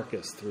crippled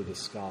carcass through the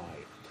sky.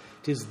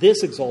 'Tis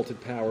this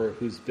exalted power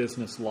whose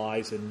business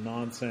lies in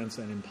nonsense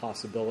and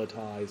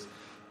impossibilities.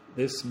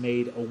 This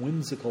made a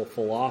whimsical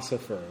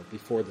philosopher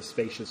before the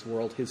spacious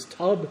world his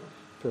tub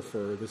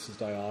prefer. This is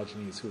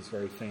Diogenes, who is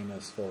very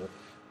famous for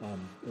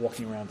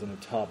walking around in a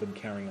tub and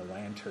carrying a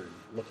lantern,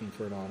 looking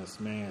for an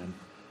honest man.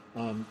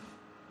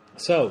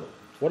 So,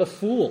 what a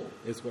fool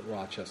is what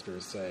Rochester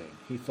is saying.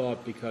 He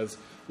thought because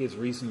his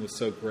reason was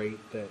so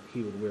great that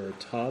he would wear a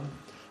tub.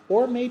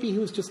 Or maybe he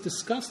was just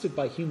disgusted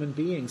by human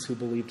beings who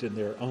believed in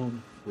their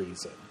own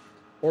reason.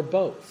 Or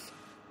both.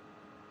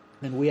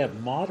 And we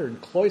have modern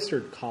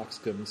cloistered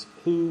coxcombs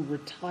who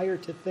retire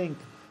to think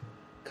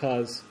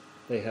because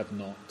they have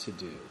naught to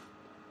do.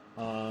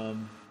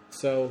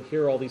 So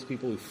here are all these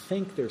people who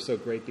think they're so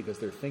great because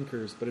they're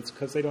thinkers, but it's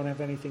because they don't have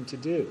anything to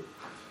do.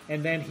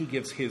 And then he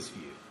gives his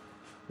view.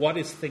 What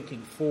is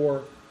thinking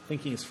for?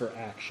 Thinking is for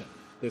action.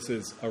 This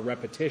is a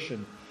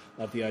repetition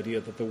of the idea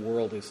that the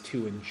world is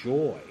to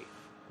enjoy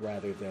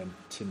rather than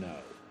to know.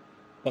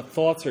 But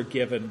thoughts are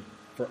given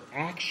for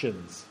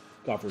action's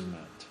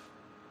government.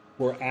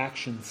 Where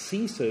action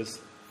ceases,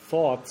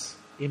 thoughts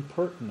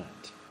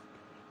impertinent.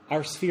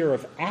 Our sphere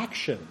of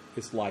action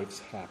is life's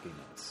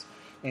happiness,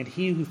 and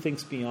he who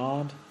thinks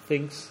beyond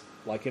thinks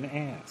like an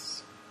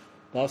ass.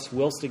 Thus,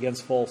 whilst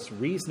against false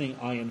reasoning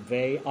I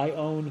inveigh, I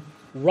own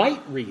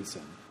right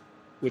reason,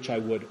 which I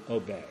would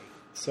obey.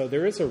 So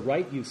there is a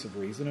right use of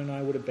reason, and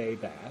I would obey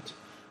that.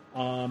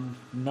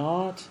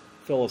 Not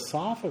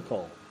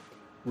philosophical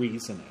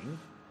reasoning,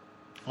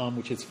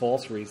 which is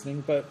false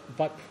reasoning, but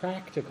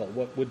practical,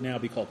 what would now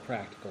be called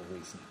practical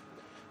reasoning.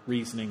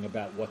 Reasoning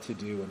about what to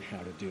do and how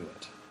to do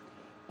it.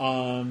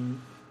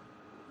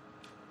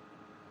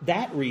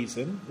 That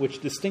reason,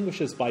 which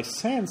distinguishes by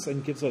sense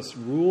and gives us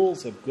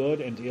rules of good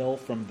and ill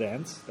from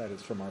thence, that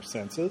is from our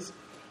senses,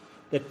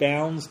 that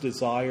bounds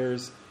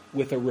desires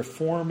with a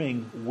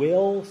reforming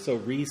will, so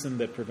reason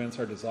that prevents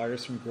our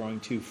desires from going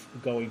too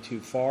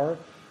far,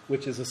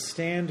 which is a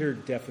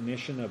standard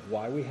definition of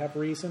why we have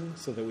reason,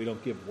 so that we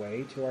don't give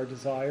way to our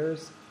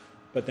desires.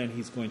 But then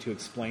he's going to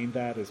explain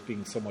that as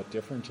being somewhat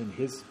different in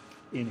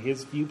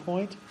his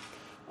viewpoint.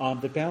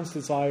 That bounds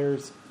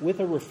desires with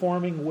a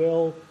reforming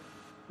will.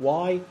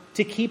 Why?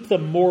 To keep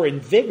them more in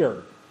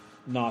vigor,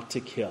 not to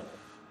kill.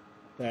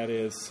 That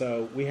is,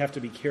 so we have to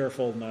be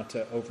careful not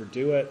to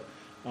overdo it,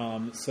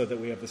 so that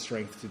we have the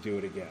strength to do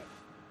it again.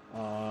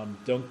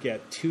 Don't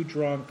get too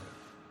drunk,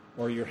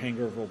 or your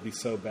hangover will be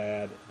so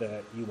bad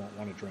that you won't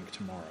want to drink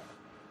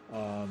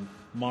tomorrow.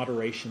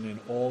 Moderation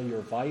in all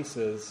your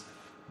vices,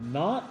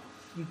 not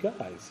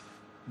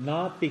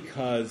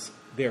because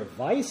they're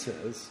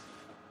vices,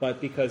 but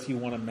because you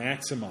want to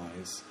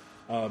maximize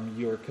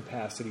your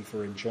capacity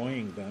for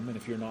enjoying them. And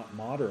if you're not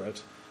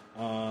moderate,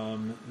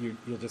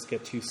 you'll just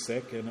get too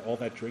sick, and all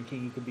that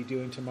drinking you could be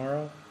doing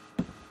tomorrow,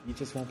 you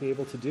just won't be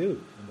able to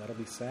do, and that'll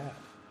be sad.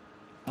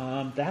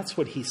 That's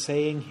what he's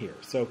saying here.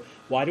 So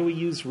why do we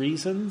use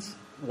reasons?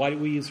 Why do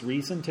we use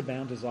reason to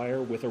bound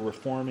desire with a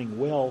reforming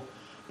will,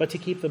 but to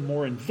keep them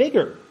more in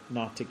vigor,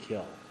 not to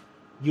kill?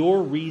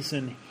 Your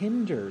reason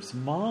hinders,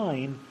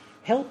 mine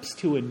helps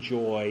to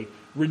enjoy.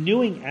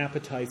 Renewing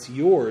appetites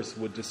yours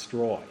would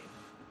destroy.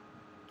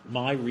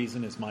 My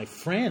reason is my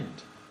friend.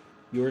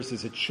 Yours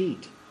is a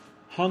cheat.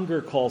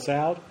 Hunger calls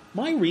out.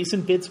 My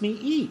reason bids me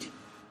eat.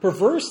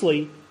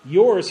 Perversely,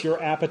 yours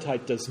your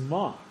appetite does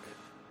mock.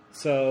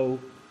 So,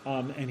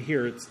 and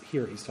here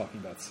he's talking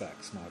about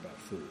sex, not about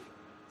food.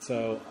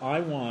 So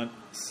I want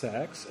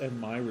sex, and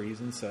my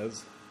reason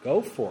says,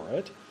 go for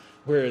it.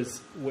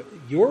 Whereas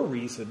your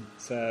reason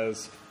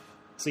says,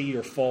 see,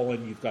 you're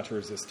fallen, you've got to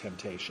resist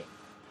temptation.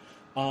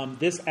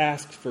 This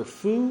asks for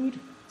food,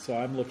 so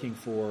I'm looking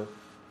for,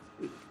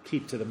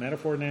 keep to the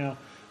metaphor now.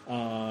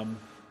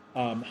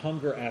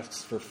 Hunger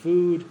asks for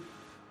food.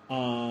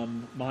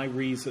 My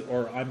reason,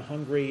 or I'm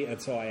hungry,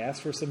 and so I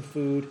ask for some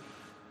food.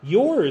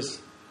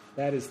 Yours,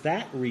 that is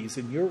that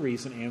reason, your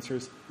reason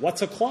answers,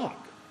 what's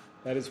o'clock?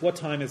 That is, what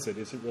time is it?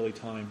 Is it really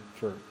time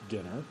for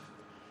dinner?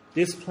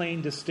 This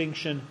plain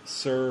distinction,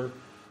 sir,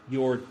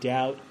 your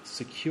doubt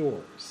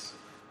secures.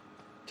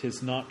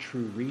 'Tis not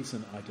true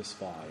reason I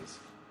despise,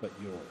 but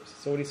yours.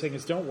 So what he's saying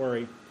is, don't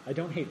worry, I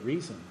don't hate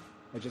reason.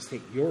 I just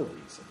hate your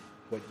reason,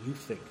 what you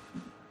think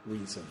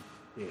reason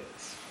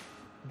is.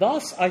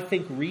 Thus, I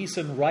think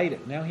reason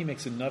righted. Now he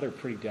makes another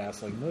pretty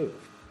dazzling move.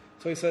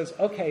 So he says,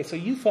 okay, so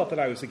you thought that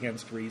I was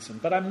against reason,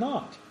 but I'm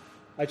not.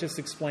 I just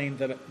explained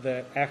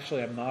that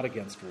actually I'm not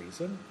against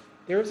reason.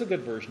 There is a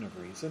good version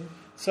of reason.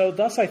 So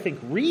thus I think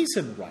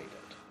reason righted.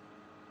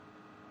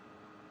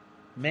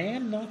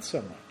 Man, not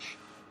so much.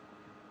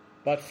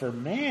 But for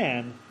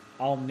man,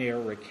 I'll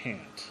ne'er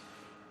recant.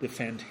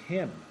 Defend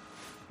him,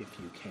 if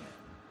you can.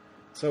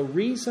 So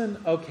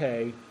reason,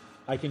 okay,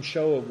 I can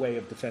show a way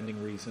of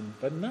defending reason,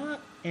 but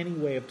not any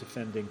way of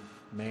defending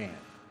man.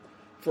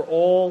 For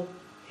all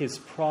his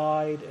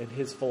pride and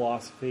his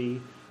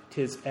philosophy,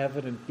 'tis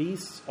evident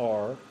beasts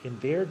are, in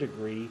their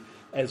degree,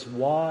 as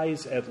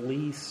wise at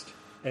least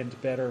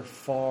and better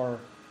far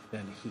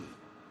than he.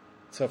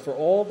 So for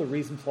all the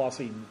reason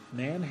philosophy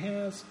man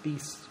has,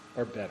 beasts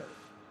are better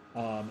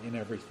in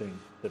everything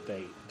that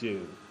they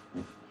do.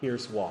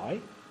 Here's why.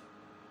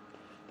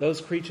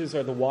 Those creatures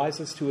are the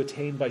wisest to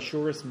attain by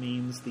surest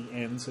means the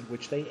ends at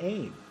which they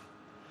aim.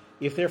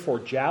 If therefore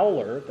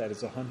Jowler, that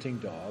is a hunting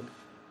dog,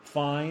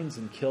 finds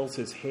and kills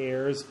his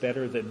hares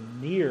better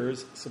than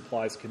Mears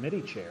supplies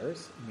committee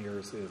chairs,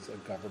 Mears is a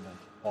government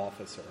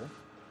officer,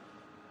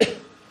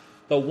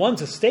 though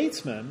one's a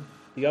statesman,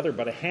 the other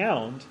but a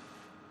hound,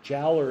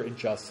 Jowler in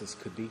justice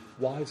could be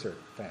wiser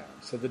found.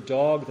 So the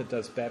dog that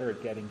does better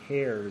at getting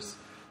hares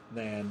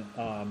than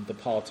the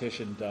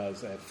politician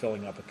does at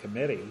filling up a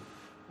committee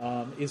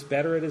is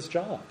better at his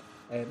job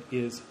and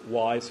is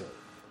wiser.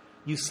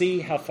 You see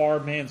how far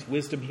man's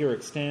wisdom here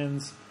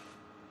extends.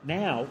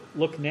 Now,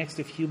 look next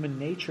if human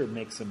nature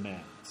makes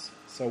amends.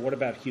 So what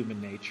about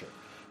human nature?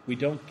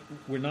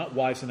 We're not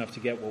wise enough to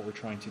get what we're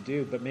trying to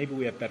do, but maybe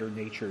we have better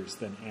natures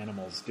than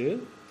animals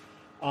do.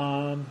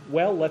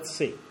 Well, let's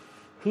see.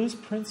 Whose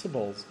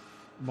principles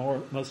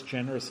most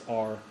generous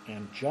are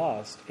and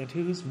just, and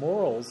to whose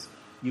morals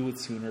you would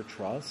sooner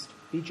trust?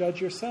 Be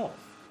judge yourself.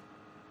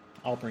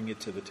 I'll bring it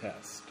to the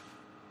test.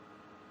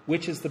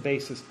 Which is the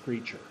basest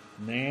creature,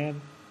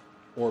 man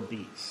or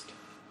beast?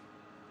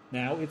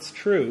 Now, it's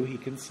true, he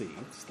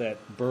concedes,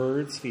 that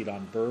birds feed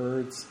on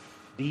birds,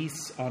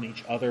 beasts on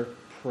each other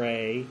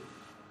prey,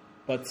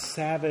 but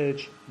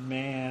savage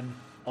man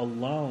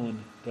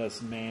alone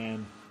does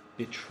man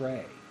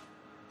betray.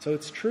 So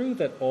it's true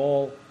that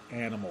all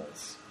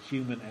animals,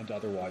 human and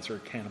otherwise, are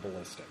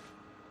cannibalistic.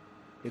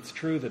 It's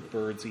true that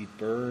birds eat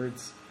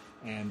birds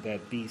and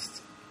that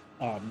beasts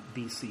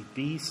eat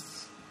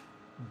beasts,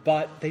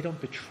 but they don't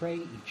betray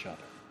each other.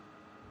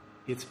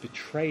 It's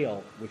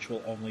betrayal which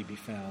will only be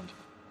found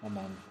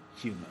among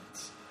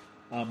humans.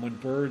 When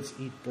birds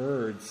eat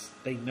birds,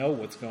 they know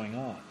what's going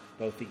on,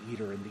 both the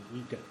eater and the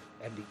eaten,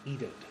 and the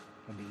eated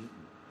and the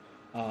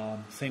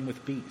eaten. Same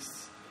with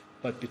beasts.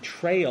 But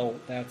betrayal,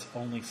 that's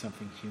only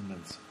something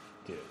humans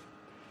do.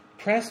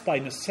 Pressed by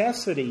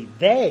necessity,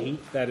 they,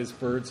 that is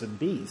birds and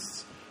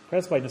beasts,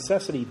 pressed by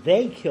necessity,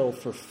 they kill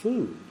for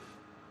food.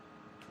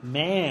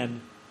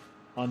 Man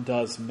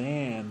undoes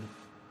man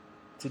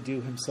to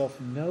do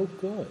himself no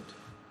good.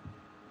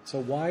 So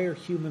why are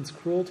humans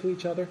cruel to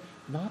each other?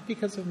 Not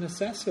because of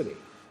necessity,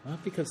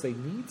 not because they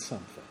need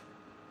something.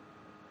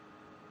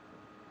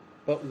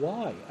 But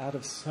why? Out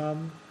of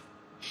some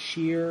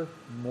sheer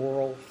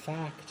moral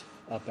fact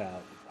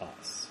about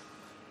us.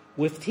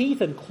 With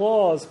teeth and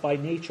claws by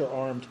nature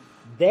armed,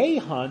 they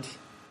hunt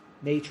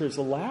nature's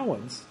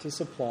allowance to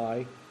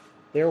supply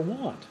their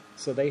want.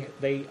 So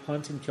they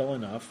hunt and kill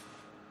enough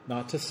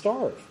not to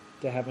starve,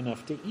 to have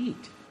enough to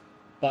eat.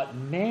 But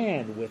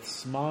man with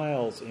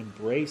smiles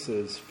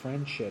embraces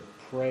friendship,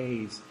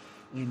 praise,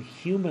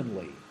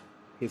 inhumanly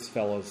his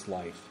fellow's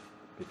life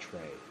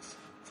betrays.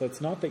 So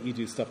it's not that you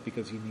do stuff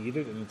because you need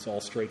it and it's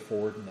all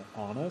straightforward and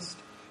honest.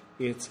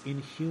 It's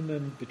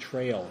inhuman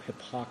betrayal,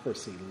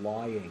 hypocrisy,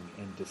 lying,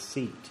 and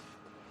deceit.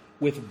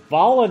 With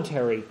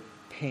voluntary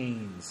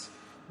pains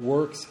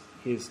works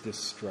his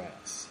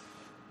distress.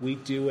 We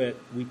do it,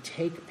 we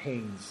take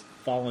pains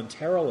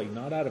voluntarily,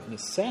 not out of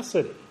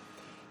necessity,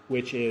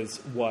 which is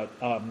what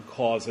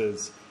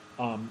causes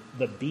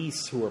the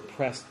beasts who are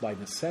pressed by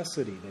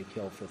necessity, they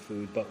kill for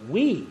food. But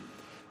we,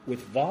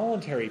 with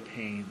voluntary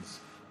pains,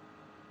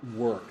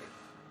 work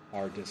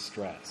our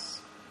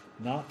distress,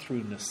 not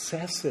through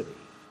necessity,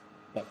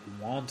 but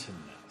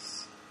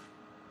wantonness.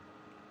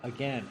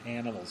 Again,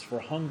 animals, for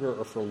hunger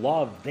or for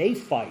love, they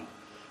fight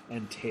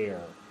and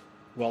tear,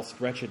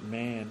 whilst wretched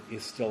man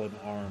is still in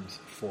arms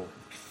for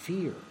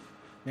fear.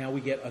 Now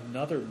we get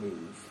another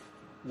move,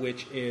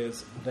 which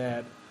is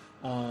that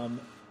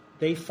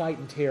they fight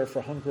and tear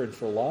for hunger and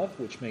for love,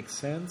 which makes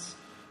sense.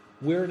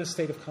 We're in a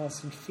state of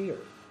constant fear.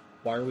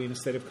 Why are we in a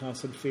state of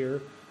constant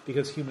fear?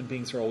 Because human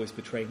beings are always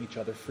betraying each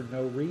other for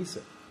no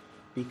reason.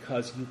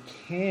 Because you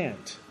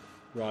can't,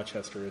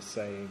 Rochester is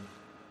saying,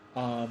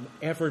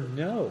 ever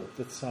know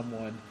that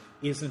someone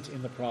isn't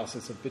in the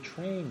process of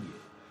betraying you.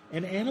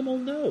 An animal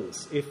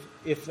knows. If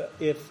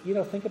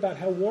think about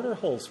how water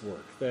holes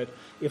work, that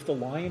if the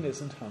lion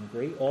isn't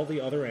hungry, all the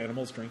other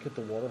animals drink at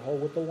the water hole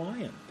with the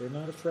lion. They're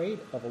not afraid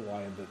of a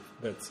lion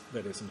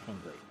that isn't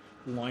hungry.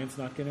 The lion's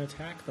not going to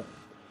attack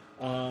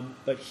them.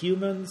 But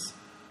humans,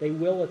 they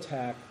will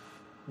attack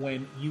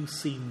when you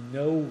see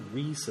no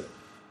reason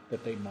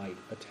that they might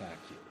attack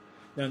you.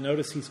 Now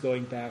notice he's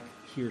going back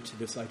here to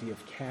this idea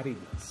of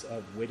cattiness,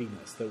 of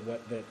wittiness,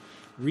 that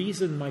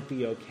Reason might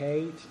be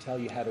okay to tell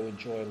you how to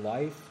enjoy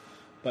life,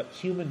 but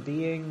human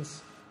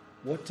beings,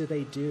 what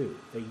do?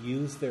 They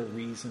use their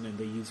reason and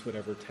they use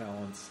whatever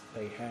talents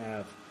they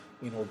have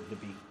in order to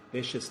be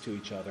vicious to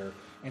each other,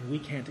 and we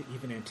can't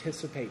even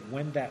anticipate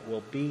when that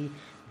will be.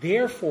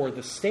 Therefore,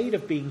 the state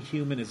of being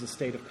human is a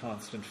state of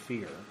constant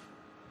fear.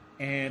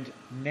 And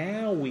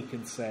now we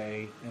can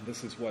say, and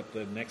this is what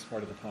the next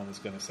part of the poem is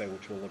going to say,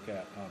 which we'll look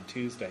at on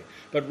Tuesday,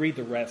 but read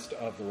the rest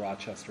of the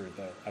Rochester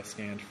that I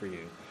stand for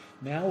you.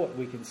 Now what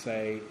we can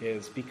say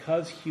is,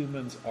 because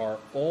humans are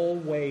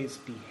always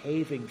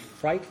behaving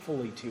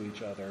frightfully to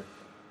each other,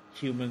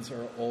 humans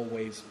are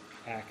always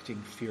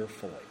acting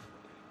fearfully.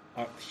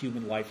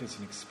 Human life is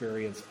an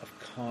experience of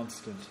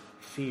constant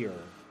fear.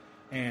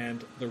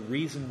 And the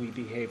reason we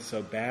behave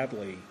so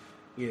badly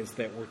is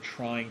that we're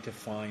trying to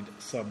find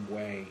some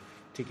way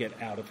to get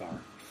out of our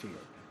fear.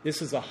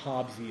 This is a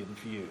Hobbesian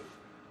view,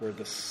 where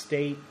the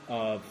state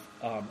of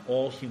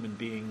all human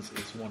beings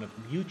is one of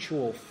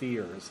mutual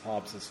fear, is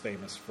Hobbes'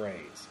 famous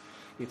phrase.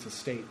 It's a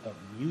state of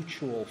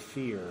mutual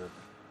fear,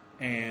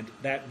 and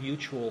that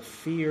mutual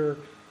fear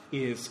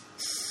is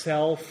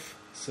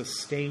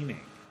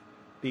self-sustaining,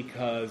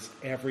 because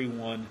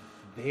everyone,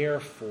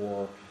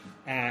 therefore,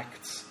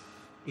 acts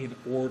in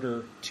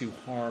order to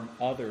harm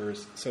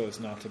others so as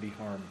not to be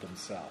harmed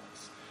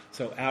themselves.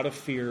 So out of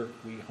fear,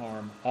 we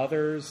harm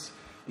others.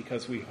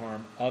 Because we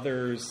harm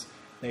others,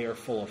 they are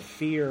full of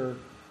fear,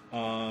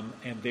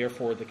 and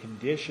therefore the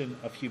condition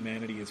of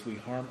humanity is we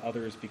harm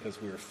others because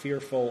we are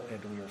fearful,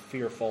 and we are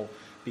fearful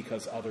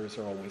because others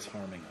are always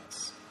harming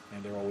us.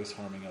 And they're always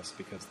harming us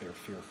because they're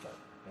fearful,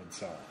 and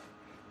so on.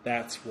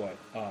 That's what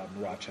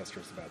Rochester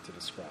is about to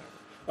describe.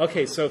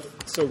 Okay, so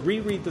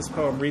reread this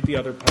poem, read the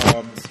other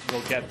poems.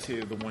 We'll get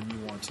to the one you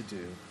want to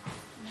do.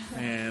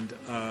 And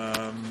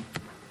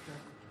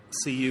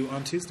see you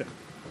on Tuesday.